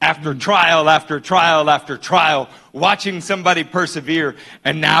 After trial, after trial, after trial, watching somebody persevere,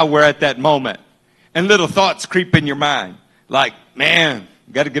 and now we're at that moment. And little thoughts creep in your mind. Like, man,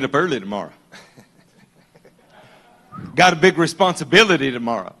 got to get up early tomorrow. Got a big responsibility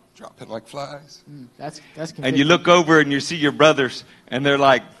tomorrow. Dropping like flies. That's convicting. And you look over and you see your brothers, and they're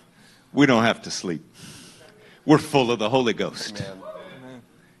like, we don't have to sleep. We're full of the Holy Ghost. Amen.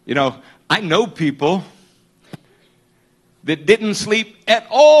 You know, I know people that didn't sleep at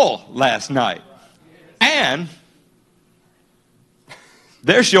all last night. And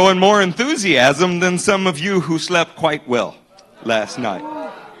they're showing more enthusiasm than some of you who slept quite well last night.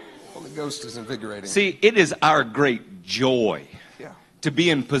 Holy Ghost is invigorating. See, it is our great joy to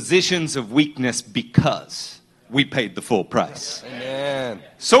be in positions of weakness because we paid the full price. Amen.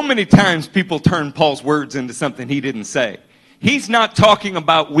 So many times people turn Paul's words into something he didn't say. He's not talking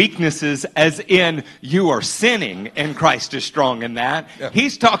about weaknesses as in you are sinning and Christ is strong in that.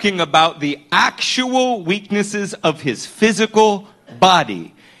 He's talking about the actual weaknesses of his physical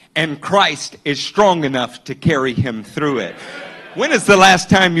body, and Christ is strong enough to carry him through it. When is the last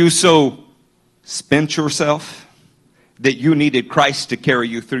time you so spent yourself that you needed Christ to carry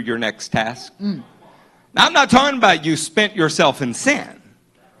you through your next task? Now, I'm not talking about you spent yourself in sin.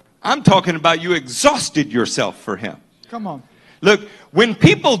 I'm talking about you exhausted yourself for him. Come on. Look, when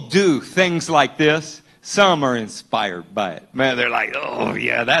people do things like this, some are inspired by it. Man, they're like, oh,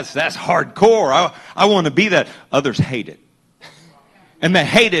 yeah, that's hardcore. I want to be that. Others hate it. And they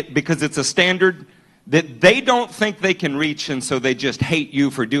hate it because it's a standard that they don't think they can reach, and so they just hate you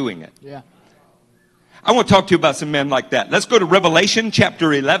for doing it. Yeah. I want to talk to you about some men like that. Let's go to Revelation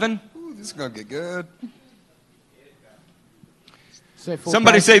chapter 11. Ooh, this is going to get good.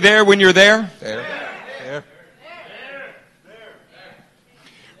 Somebody say there when you're there. There.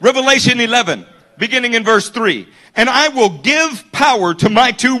 Revelation 11, beginning in verse 3. And I will give power to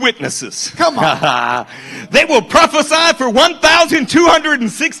my two witnesses. Come on. They will prophesy for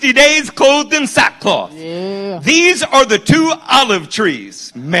 1,260 days clothed in sackcloth. Yeah. These are the two olive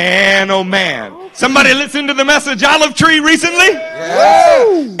trees. Man, oh man. Somebody listened to the message Olive Tree recently?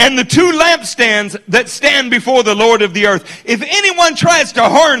 Yeah. And the two lampstands that stand before the Lord of the earth. If anyone tries to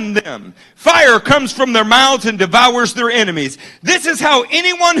harm them, fire comes from their mouths and devours their enemies. This is how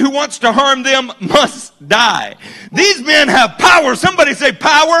anyone who wants to harm them must die. These men have power. Somebody say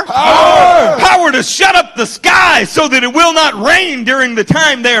power. Power. Power to shut up the sky so that it will not rain during the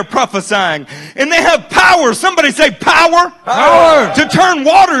time they are prophesying. And they have power. Somebody say power. Power. To turn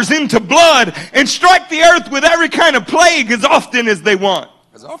waters into blood and strike the earth with every kind of plague as often as they want.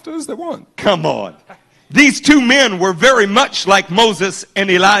 As often as they want. Come on. These two men were very much like Moses and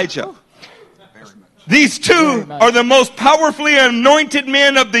Elijah. These two are the most powerfully anointed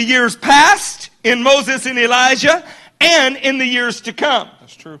men of the years past in Moses and Elijah and in the years to come.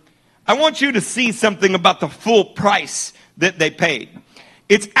 That's true. I want you to see something about the full price that they paid.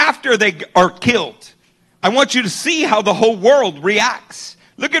 It's after they are killed. I want you to see how the whole world reacts.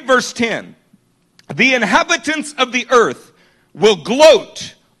 Look at verse 10. The inhabitants of the earth will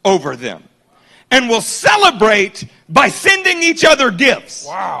gloat over them and will celebrate by sending each other gifts.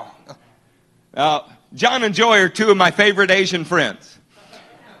 Wow. John and Joy are two of my favorite Asian friends.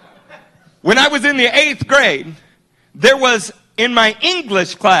 When I was in the 8th grade, there was in my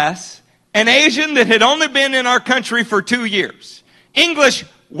English class an Asian that had only been in our country for 2 years. English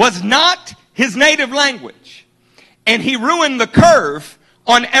was not his native language. And he ruined the curve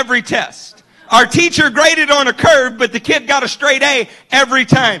on every test. Our teacher graded on a curve, but the kid got a straight A every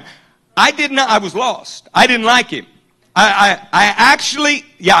time. I was lost. I didn't like him.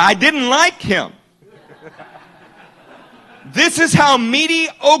 I didn't like him. This is how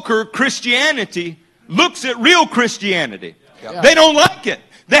mediocre Christianity looks at real Christianity. Yeah. They don't like it.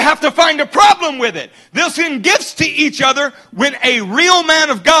 They have to find a problem with it. They'll send gifts to each other when a real man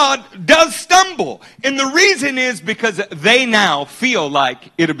of God does stumble. And the reason is because they now feel like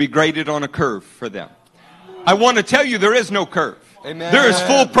it'll be graded on a curve for them. I want to tell you there is no curve. Amen. There is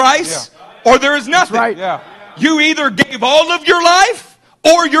full price or there is nothing. That's right. Yeah. You either gave all of your life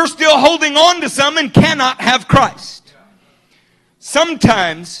or you're still holding on to some and cannot have Christ.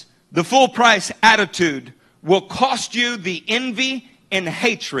 Sometimes the full price attitude will cost you the envy and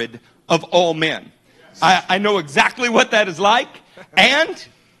hatred of all men. I know exactly what that is like, and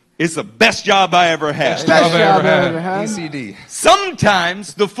it's the best job I ever had. Best job I ever had. ECD.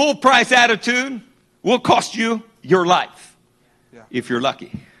 Sometimes the full price attitude will cost you your life, if you're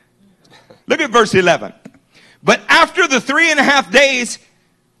lucky. Look at verse 11. But after the 3.5 days,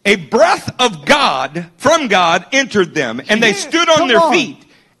 a breath of God, from God, entered them, and they stood on their feet,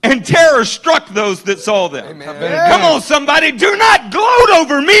 and terror struck those that saw them. Amen. Come on, somebody, do not gloat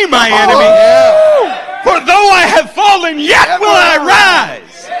over me, my enemy. For though I have fallen, yet will I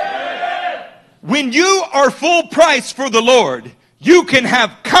rise. When you are full price for the Lord, you can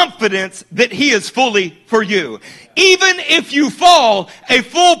have confidence that He is fully for you. Even if you fall, a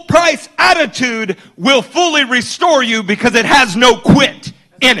full price attitude will fully restore you because it has no quit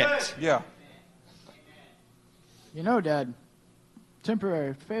in it. Yeah. You know, Dad,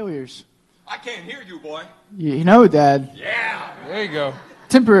 temporary failures. I can't hear you, boy. You know, Dad. Yeah. There you go.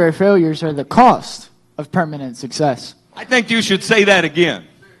 Temporary failures are the cost of permanent success. I think you should say that again.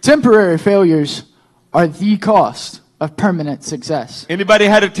 Temporary failures are the cost of permanent success. Anybody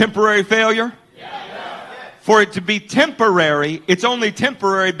had a temporary failure? For it to be temporary, it's only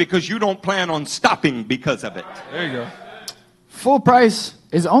temporary because you don't plan on stopping because of it. There you go. Full price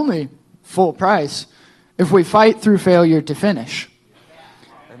is only full price if we fight through failure to finish.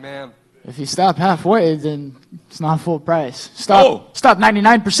 Amen. If you stop halfway, then it's not full price. Stop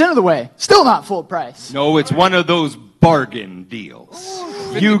 99% of the way, still not full price. No, it's one of those bargain deals.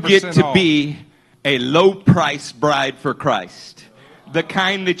 You get to be a low-price bride for Christ. The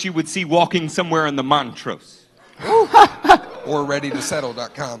kind that you would see walking somewhere in the Montrose. Or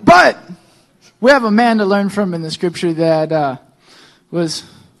readytosettle.com. But we have a man to learn from in the scripture that was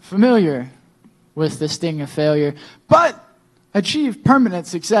familiar with the sting of failure, but achieved permanent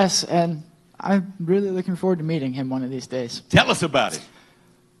success, and I'm really looking forward to meeting him one of these days. Tell us about it.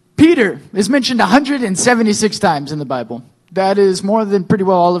 Peter is mentioned 176 times in the Bible. That is more than pretty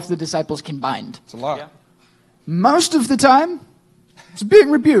well all of the disciples combined. It's a lot. Yeah. Most of the time, he's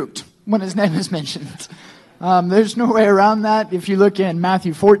being rebuked when his name is mentioned. There's no way around that. If you look in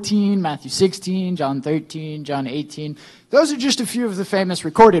Matthew 14, Matthew 16, John 13, John 18, those are just a few of the famous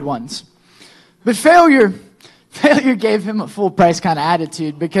recorded ones. But failure gave him a full price kind of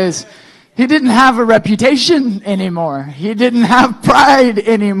attitude because he didn't have a reputation anymore. He didn't have pride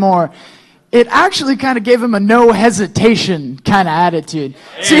anymore. It actually kind of gave him a no hesitation kind of attitude.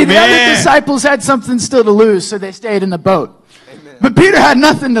 Amen. See, the other disciples had something still to lose, so they stayed in the boat. Amen. But Peter had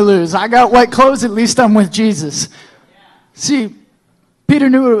nothing to lose. I got wet clothes, at least I'm with Jesus. See, Peter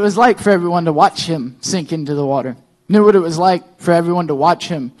knew what it was like for everyone to watch him sink into the water. Knew what it was like for everyone to watch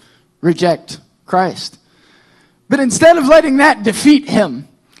him reject Christ. But instead of letting that defeat him,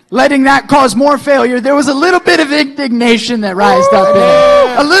 letting that cause more failure, there was a little bit of indignation that rised up in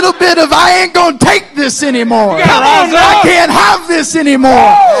him. A little bit of, I ain't going to take this anymore. I can't have this anymore.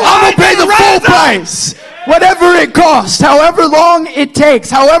 I'm going to pay the full price. Whatever it costs, however long it takes,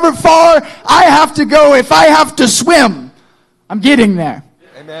 however far I have to go, if I have to swim, I'm getting there.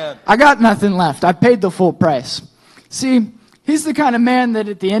 Amen. I got nothing left. I paid the full price. See, he's the kind of man that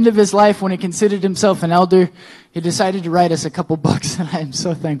at the end of his life, when he considered himself an elder, he decided to write us a couple bucks, and I am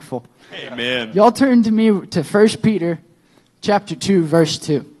so thankful. Amen. Y'all turn to me to 1 Peter chapter 2, verse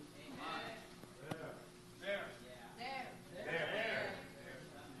 2.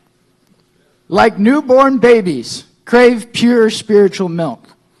 Like newborn babies, crave pure spiritual milk,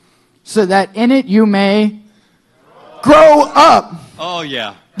 so that in it you may grow up. Oh,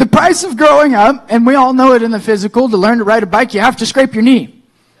 yeah. The price of growing up, and we all know it in the physical, to learn to ride a bike, you have to scrape your knee.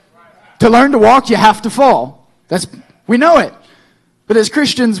 To learn to walk, you have to fall. We know it. But as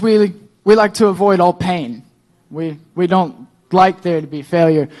Christians, we we like to avoid all pain. We don't like there to be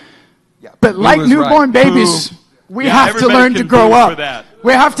failure. Yeah, But like newborn babies, we have to learn to grow up.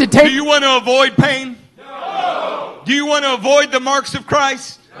 We have to take... Do you want to avoid pain? No. Do you want to avoid the marks of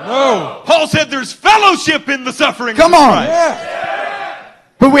Christ? No. Paul said there's fellowship in the suffering Come of on. Christ. Yeah.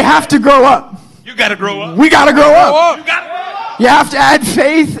 But we have to grow up. You got to grow up. We got to grow up. You got to grow up. You have to add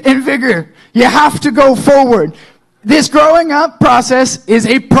faith and vigor. You have to go forward. This growing up process is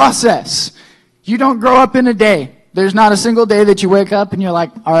a process. You don't grow up in a day. There's not a single day that you wake up and you're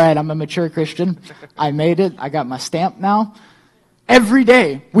like, all right, I'm a mature Christian. I made it. I got my stamp now. Every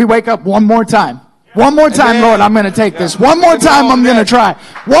day we wake up one more time. One more time, Amen. Lord, I'm going to take this. One more time, I'm going to try.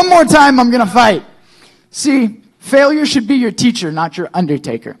 One more time, I'm going to fight. See, failure should be your teacher, not your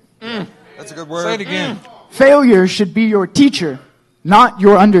undertaker. That's a good word. Say it again. Failure should be your teacher, not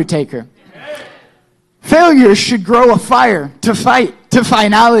your undertaker. Failure should grow a fire to fight to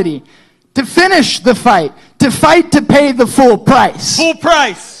finality, to finish the fight, to pay the full price. Full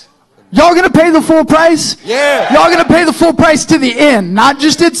price. Y'all gonna pay the full price? Yeah. Y'all gonna pay the full price to the end, not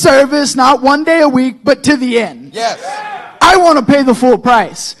just at service, not one day a week, but to the end. Yes. I want to pay the full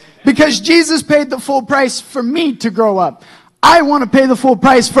price because Jesus paid the full price for me to grow up. I want to pay the full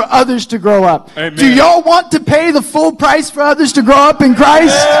price for others to grow up. Amen. Do y'all want to pay the full price for others to grow up in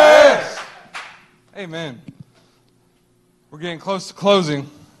Christ? Yes. Amen. We're getting close to closing,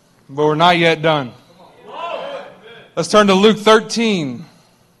 but we're not yet done. Let's turn to Luke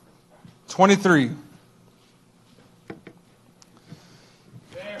 13:23.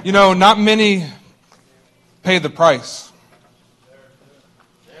 You know, not many pay the price.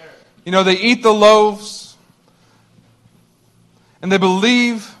 You know, they eat the loaves and they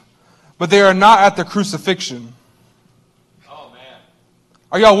believe, but they are not at the crucifixion. Oh, man.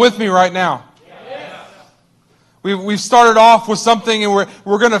 Are y'all with me right now? Yes. We've started off with something and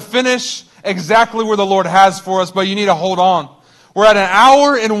we're going to finish exactly where the Lord has for us, but you need to hold on. We're at 1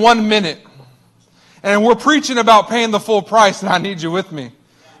 hour and 1 minute. And we're preaching about paying the full price, and I need you with me.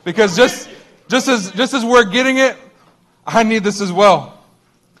 Because just as we're getting it, I need this as well.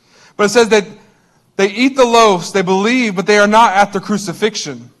 But it says that they eat the loaves, they believe, but they are not at the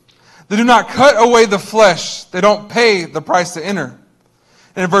crucifixion. They do not cut away the flesh. They don't pay the price to enter.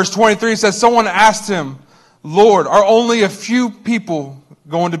 And in verse 23 it says, someone asked him, Lord, are only a few people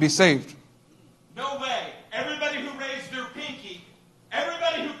going to be saved? No way. Everybody who raised their pinky,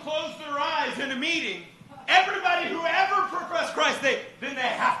 everybody who closed their eyes in a meeting, everybody who ever professed Christ, then they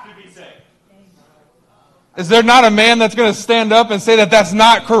have to be saved. Is there not a man that's going to stand up and say that that's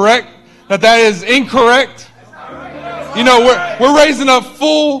not correct? That is incorrect? You know, we're raising up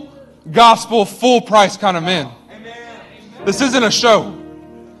full gospel, full price kind of men. This isn't a show.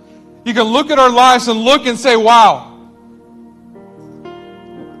 You can look at our lives and look and say, wow,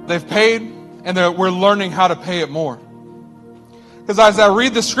 they've paid and we're learning how to pay it more. Because as I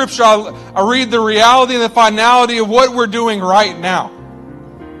read the scripture, I read the reality and the finality of what we're doing right now.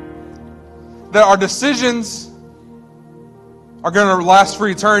 That our decisions are going to last for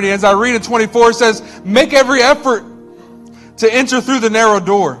eternity. As I read in 24, it says, make every effort to enter through the narrow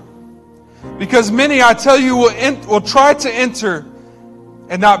door. Because many, I tell you, will try to enter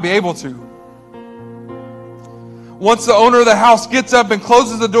and not be able to. Once the owner of the house gets up and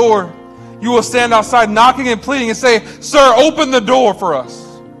closes the door, you will stand outside knocking and pleading and say, sir, open the door for us.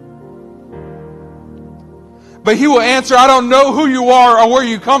 But he will answer, I don't know who you are or where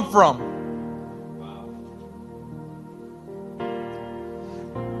you come from.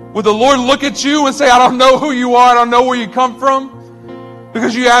 Would the Lord look at you and say, I don't know who you are, I don't know where you come from?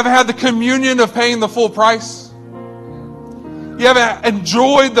 Because you haven't had the communion of paying the full price? You haven't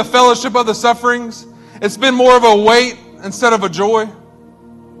enjoyed the fellowship of the sufferings? It's been more of a weight instead of a joy?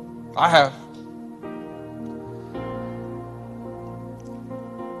 I have.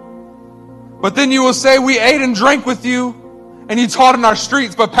 But then you will say, we ate and drank with you, and you taught in our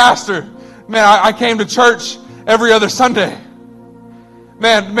streets. But Pastor, man, I came to church every other Sunday.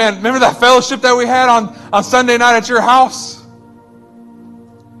 Man, remember that fellowship that we had on Sunday night at your house?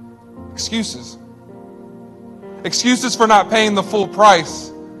 Excuses. Excuses for not paying the full price.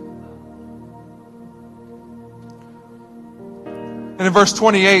 And in verse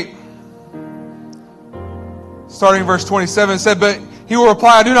 28, starting in verse 27, it said, but he will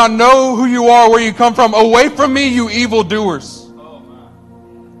reply, I do not know who you are, where you come from. Away from me, you evildoers.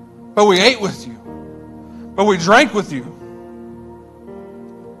 But we ate with you. But we drank with you.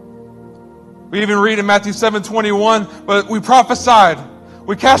 We even read in Matthew 7:21, but we prophesied.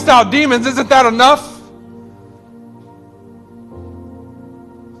 We cast out demons. Isn't that enough?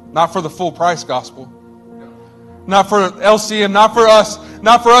 Not for the full price gospel. Not for LCM, not for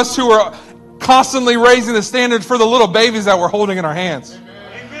us who are constantly raising the standard for the little babies that we're holding in our hands.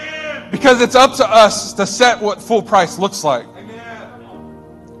 Amen. Because it's up to us to set what full price looks like. Amen.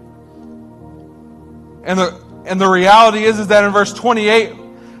 And the reality is that in verse 28, it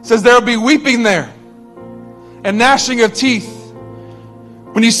says there will be weeping there and gnashing of teeth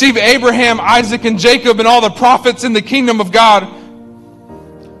when you see Abraham, Isaac, and Jacob and all the prophets in the kingdom of God,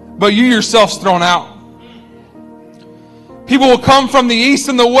 but you yourselves thrown out. People will come from the east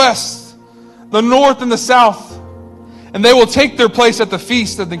and the west, the north and the south, and they will take their place at the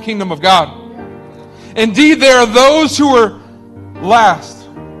feast of the kingdom of God. Indeed, there are those who are last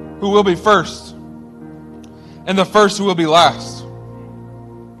who will be first, and the first who will be last.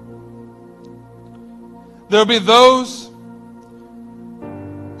 There will be those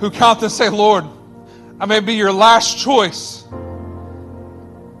who count and say, Lord, I may be your last choice,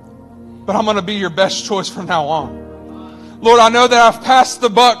 but I'm going to be your best choice from now on. Lord, I know that I've passed the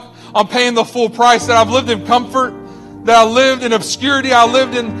buck on paying the full price, that I've lived in comfort, that I lived in obscurity, I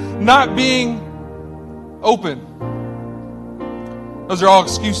lived in not being open. Those are all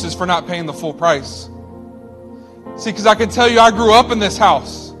excuses for not paying the full price. See, because I can tell you I grew up in this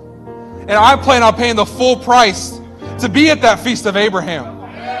house, and I plan on paying the full price to be at that feast of Abraham.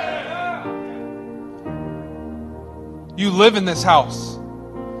 You live in this house.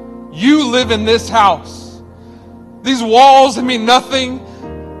 You live in this house. These walls mean nothing.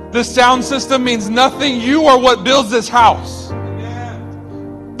 This sound system means nothing. You are what builds this house.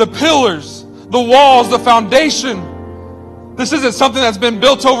 The pillars, the walls, the foundation. This isn't something that's been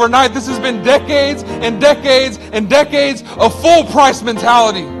built overnight. This has been decades and decades and decades of full price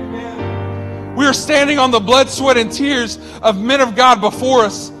mentality. We are standing on the blood, sweat, and tears of men of God before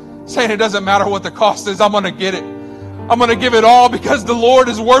us, saying it doesn't matter what the cost is, I'm going to get it. I'm going to give it all because the Lord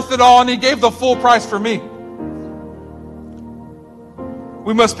is worth it all, and He gave the full price for me.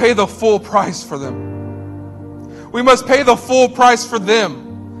 We must pay the full price for them. We must pay the full price for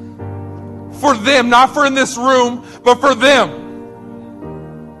them. For them, not for in this room, but for them.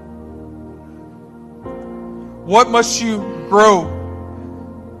 What must you grow?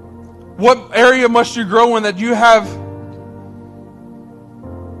 What area must you grow in that you have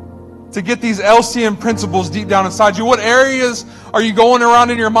to get these LCM principles deep down inside you? What areas are you going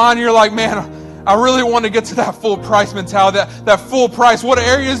around in your mind and you're like, man, I really want to get to that full price mentality, that full price. What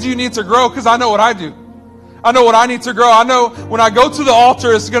areas do you need to grow? Because I know what I do. I know what I need to grow. I know when I go to the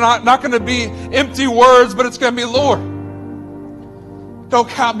altar, it's not going to be empty words, but it's going to be, Lord, don't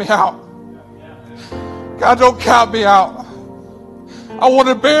count me out. God, don't count me out. I want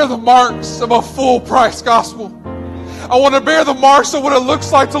to bear the marks of a full price gospel. I want to bear the marks of what it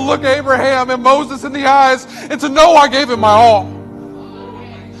looks like to look Abraham and Moses in the eyes and to know I gave him my all.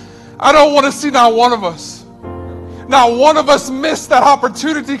 I don't want to see not one of us miss that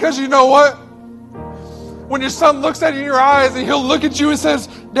opportunity, because you know what? When your son looks at you in your eyes and he'll look at you and says,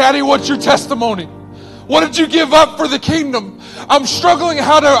 Daddy, what's your testimony? What did you give up for the kingdom? I'm struggling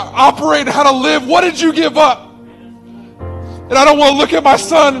how to operate, how to live. What did you give up? And I don't want to look at my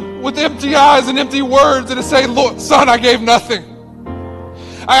son with empty eyes and empty words and to say, Lord, son, I gave nothing.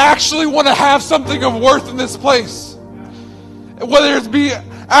 I actually want to have something of worth in this place. Whether it be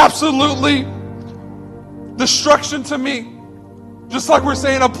absolutely destruction to me, just like we're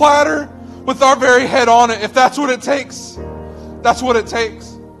saying, a platter with our very head on it. If that's what it takes, that's what it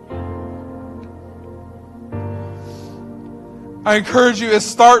takes. I encourage you, it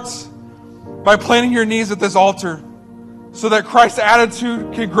starts by planting your knees at this altar so that Christ's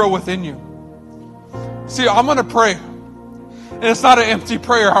attitude can grow within you. See, I'm going to pray. And it's not an empty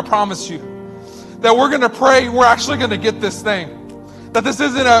prayer, I promise you. That we're going to pray, we're actually going to get this thing. That this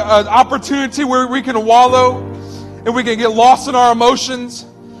isn't an opportunity where we can wallow and we can get lost in our emotions.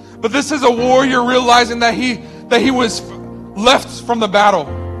 But this is a warrior realizing that he was left from the battle.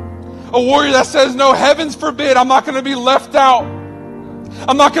 A warrior that says, no, heavens forbid, I'm not going to be left out.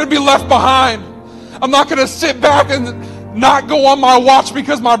 I'm not going to be left behind. I'm not going to sit back and not go on my watch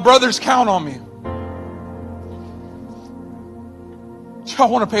because my brothers count on me. Y'all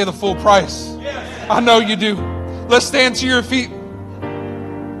want to pay the full price? Yes. I know you do. Let's stand to your feet.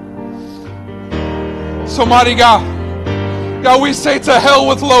 So mighty God, God, we say to hell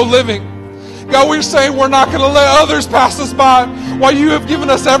with low living. God, we're saying we're not going to let others pass us by while you have given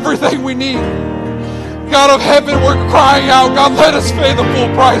us everything we need. God of heaven, we're crying out, God, let us pay the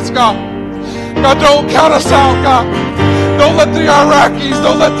full price, God. God, don't count us out, God. Don't let the Iraqis,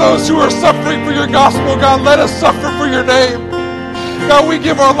 don't let those who are suffering for your gospel, God, let us suffer for your name. God, we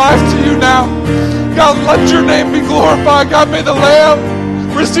give our life to you now. God, let your name be glorified. God, may the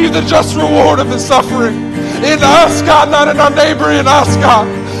Lamb receive the just reward of his suffering. in us, God, not in our neighbor, in us, God.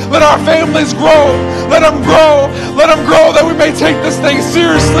 Let our families grow. Let them grow. Let them grow that we may take this thing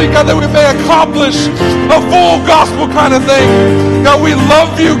seriously, God, that we may accomplish a full gospel kind of thing. God, we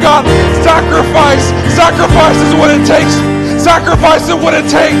love you, God. Sacrifice. Sacrifice is what it takes. Sacrifice is what it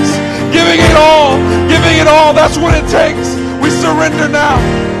takes. Giving it all. Giving it all. That's what it takes. We surrender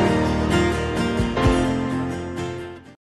now.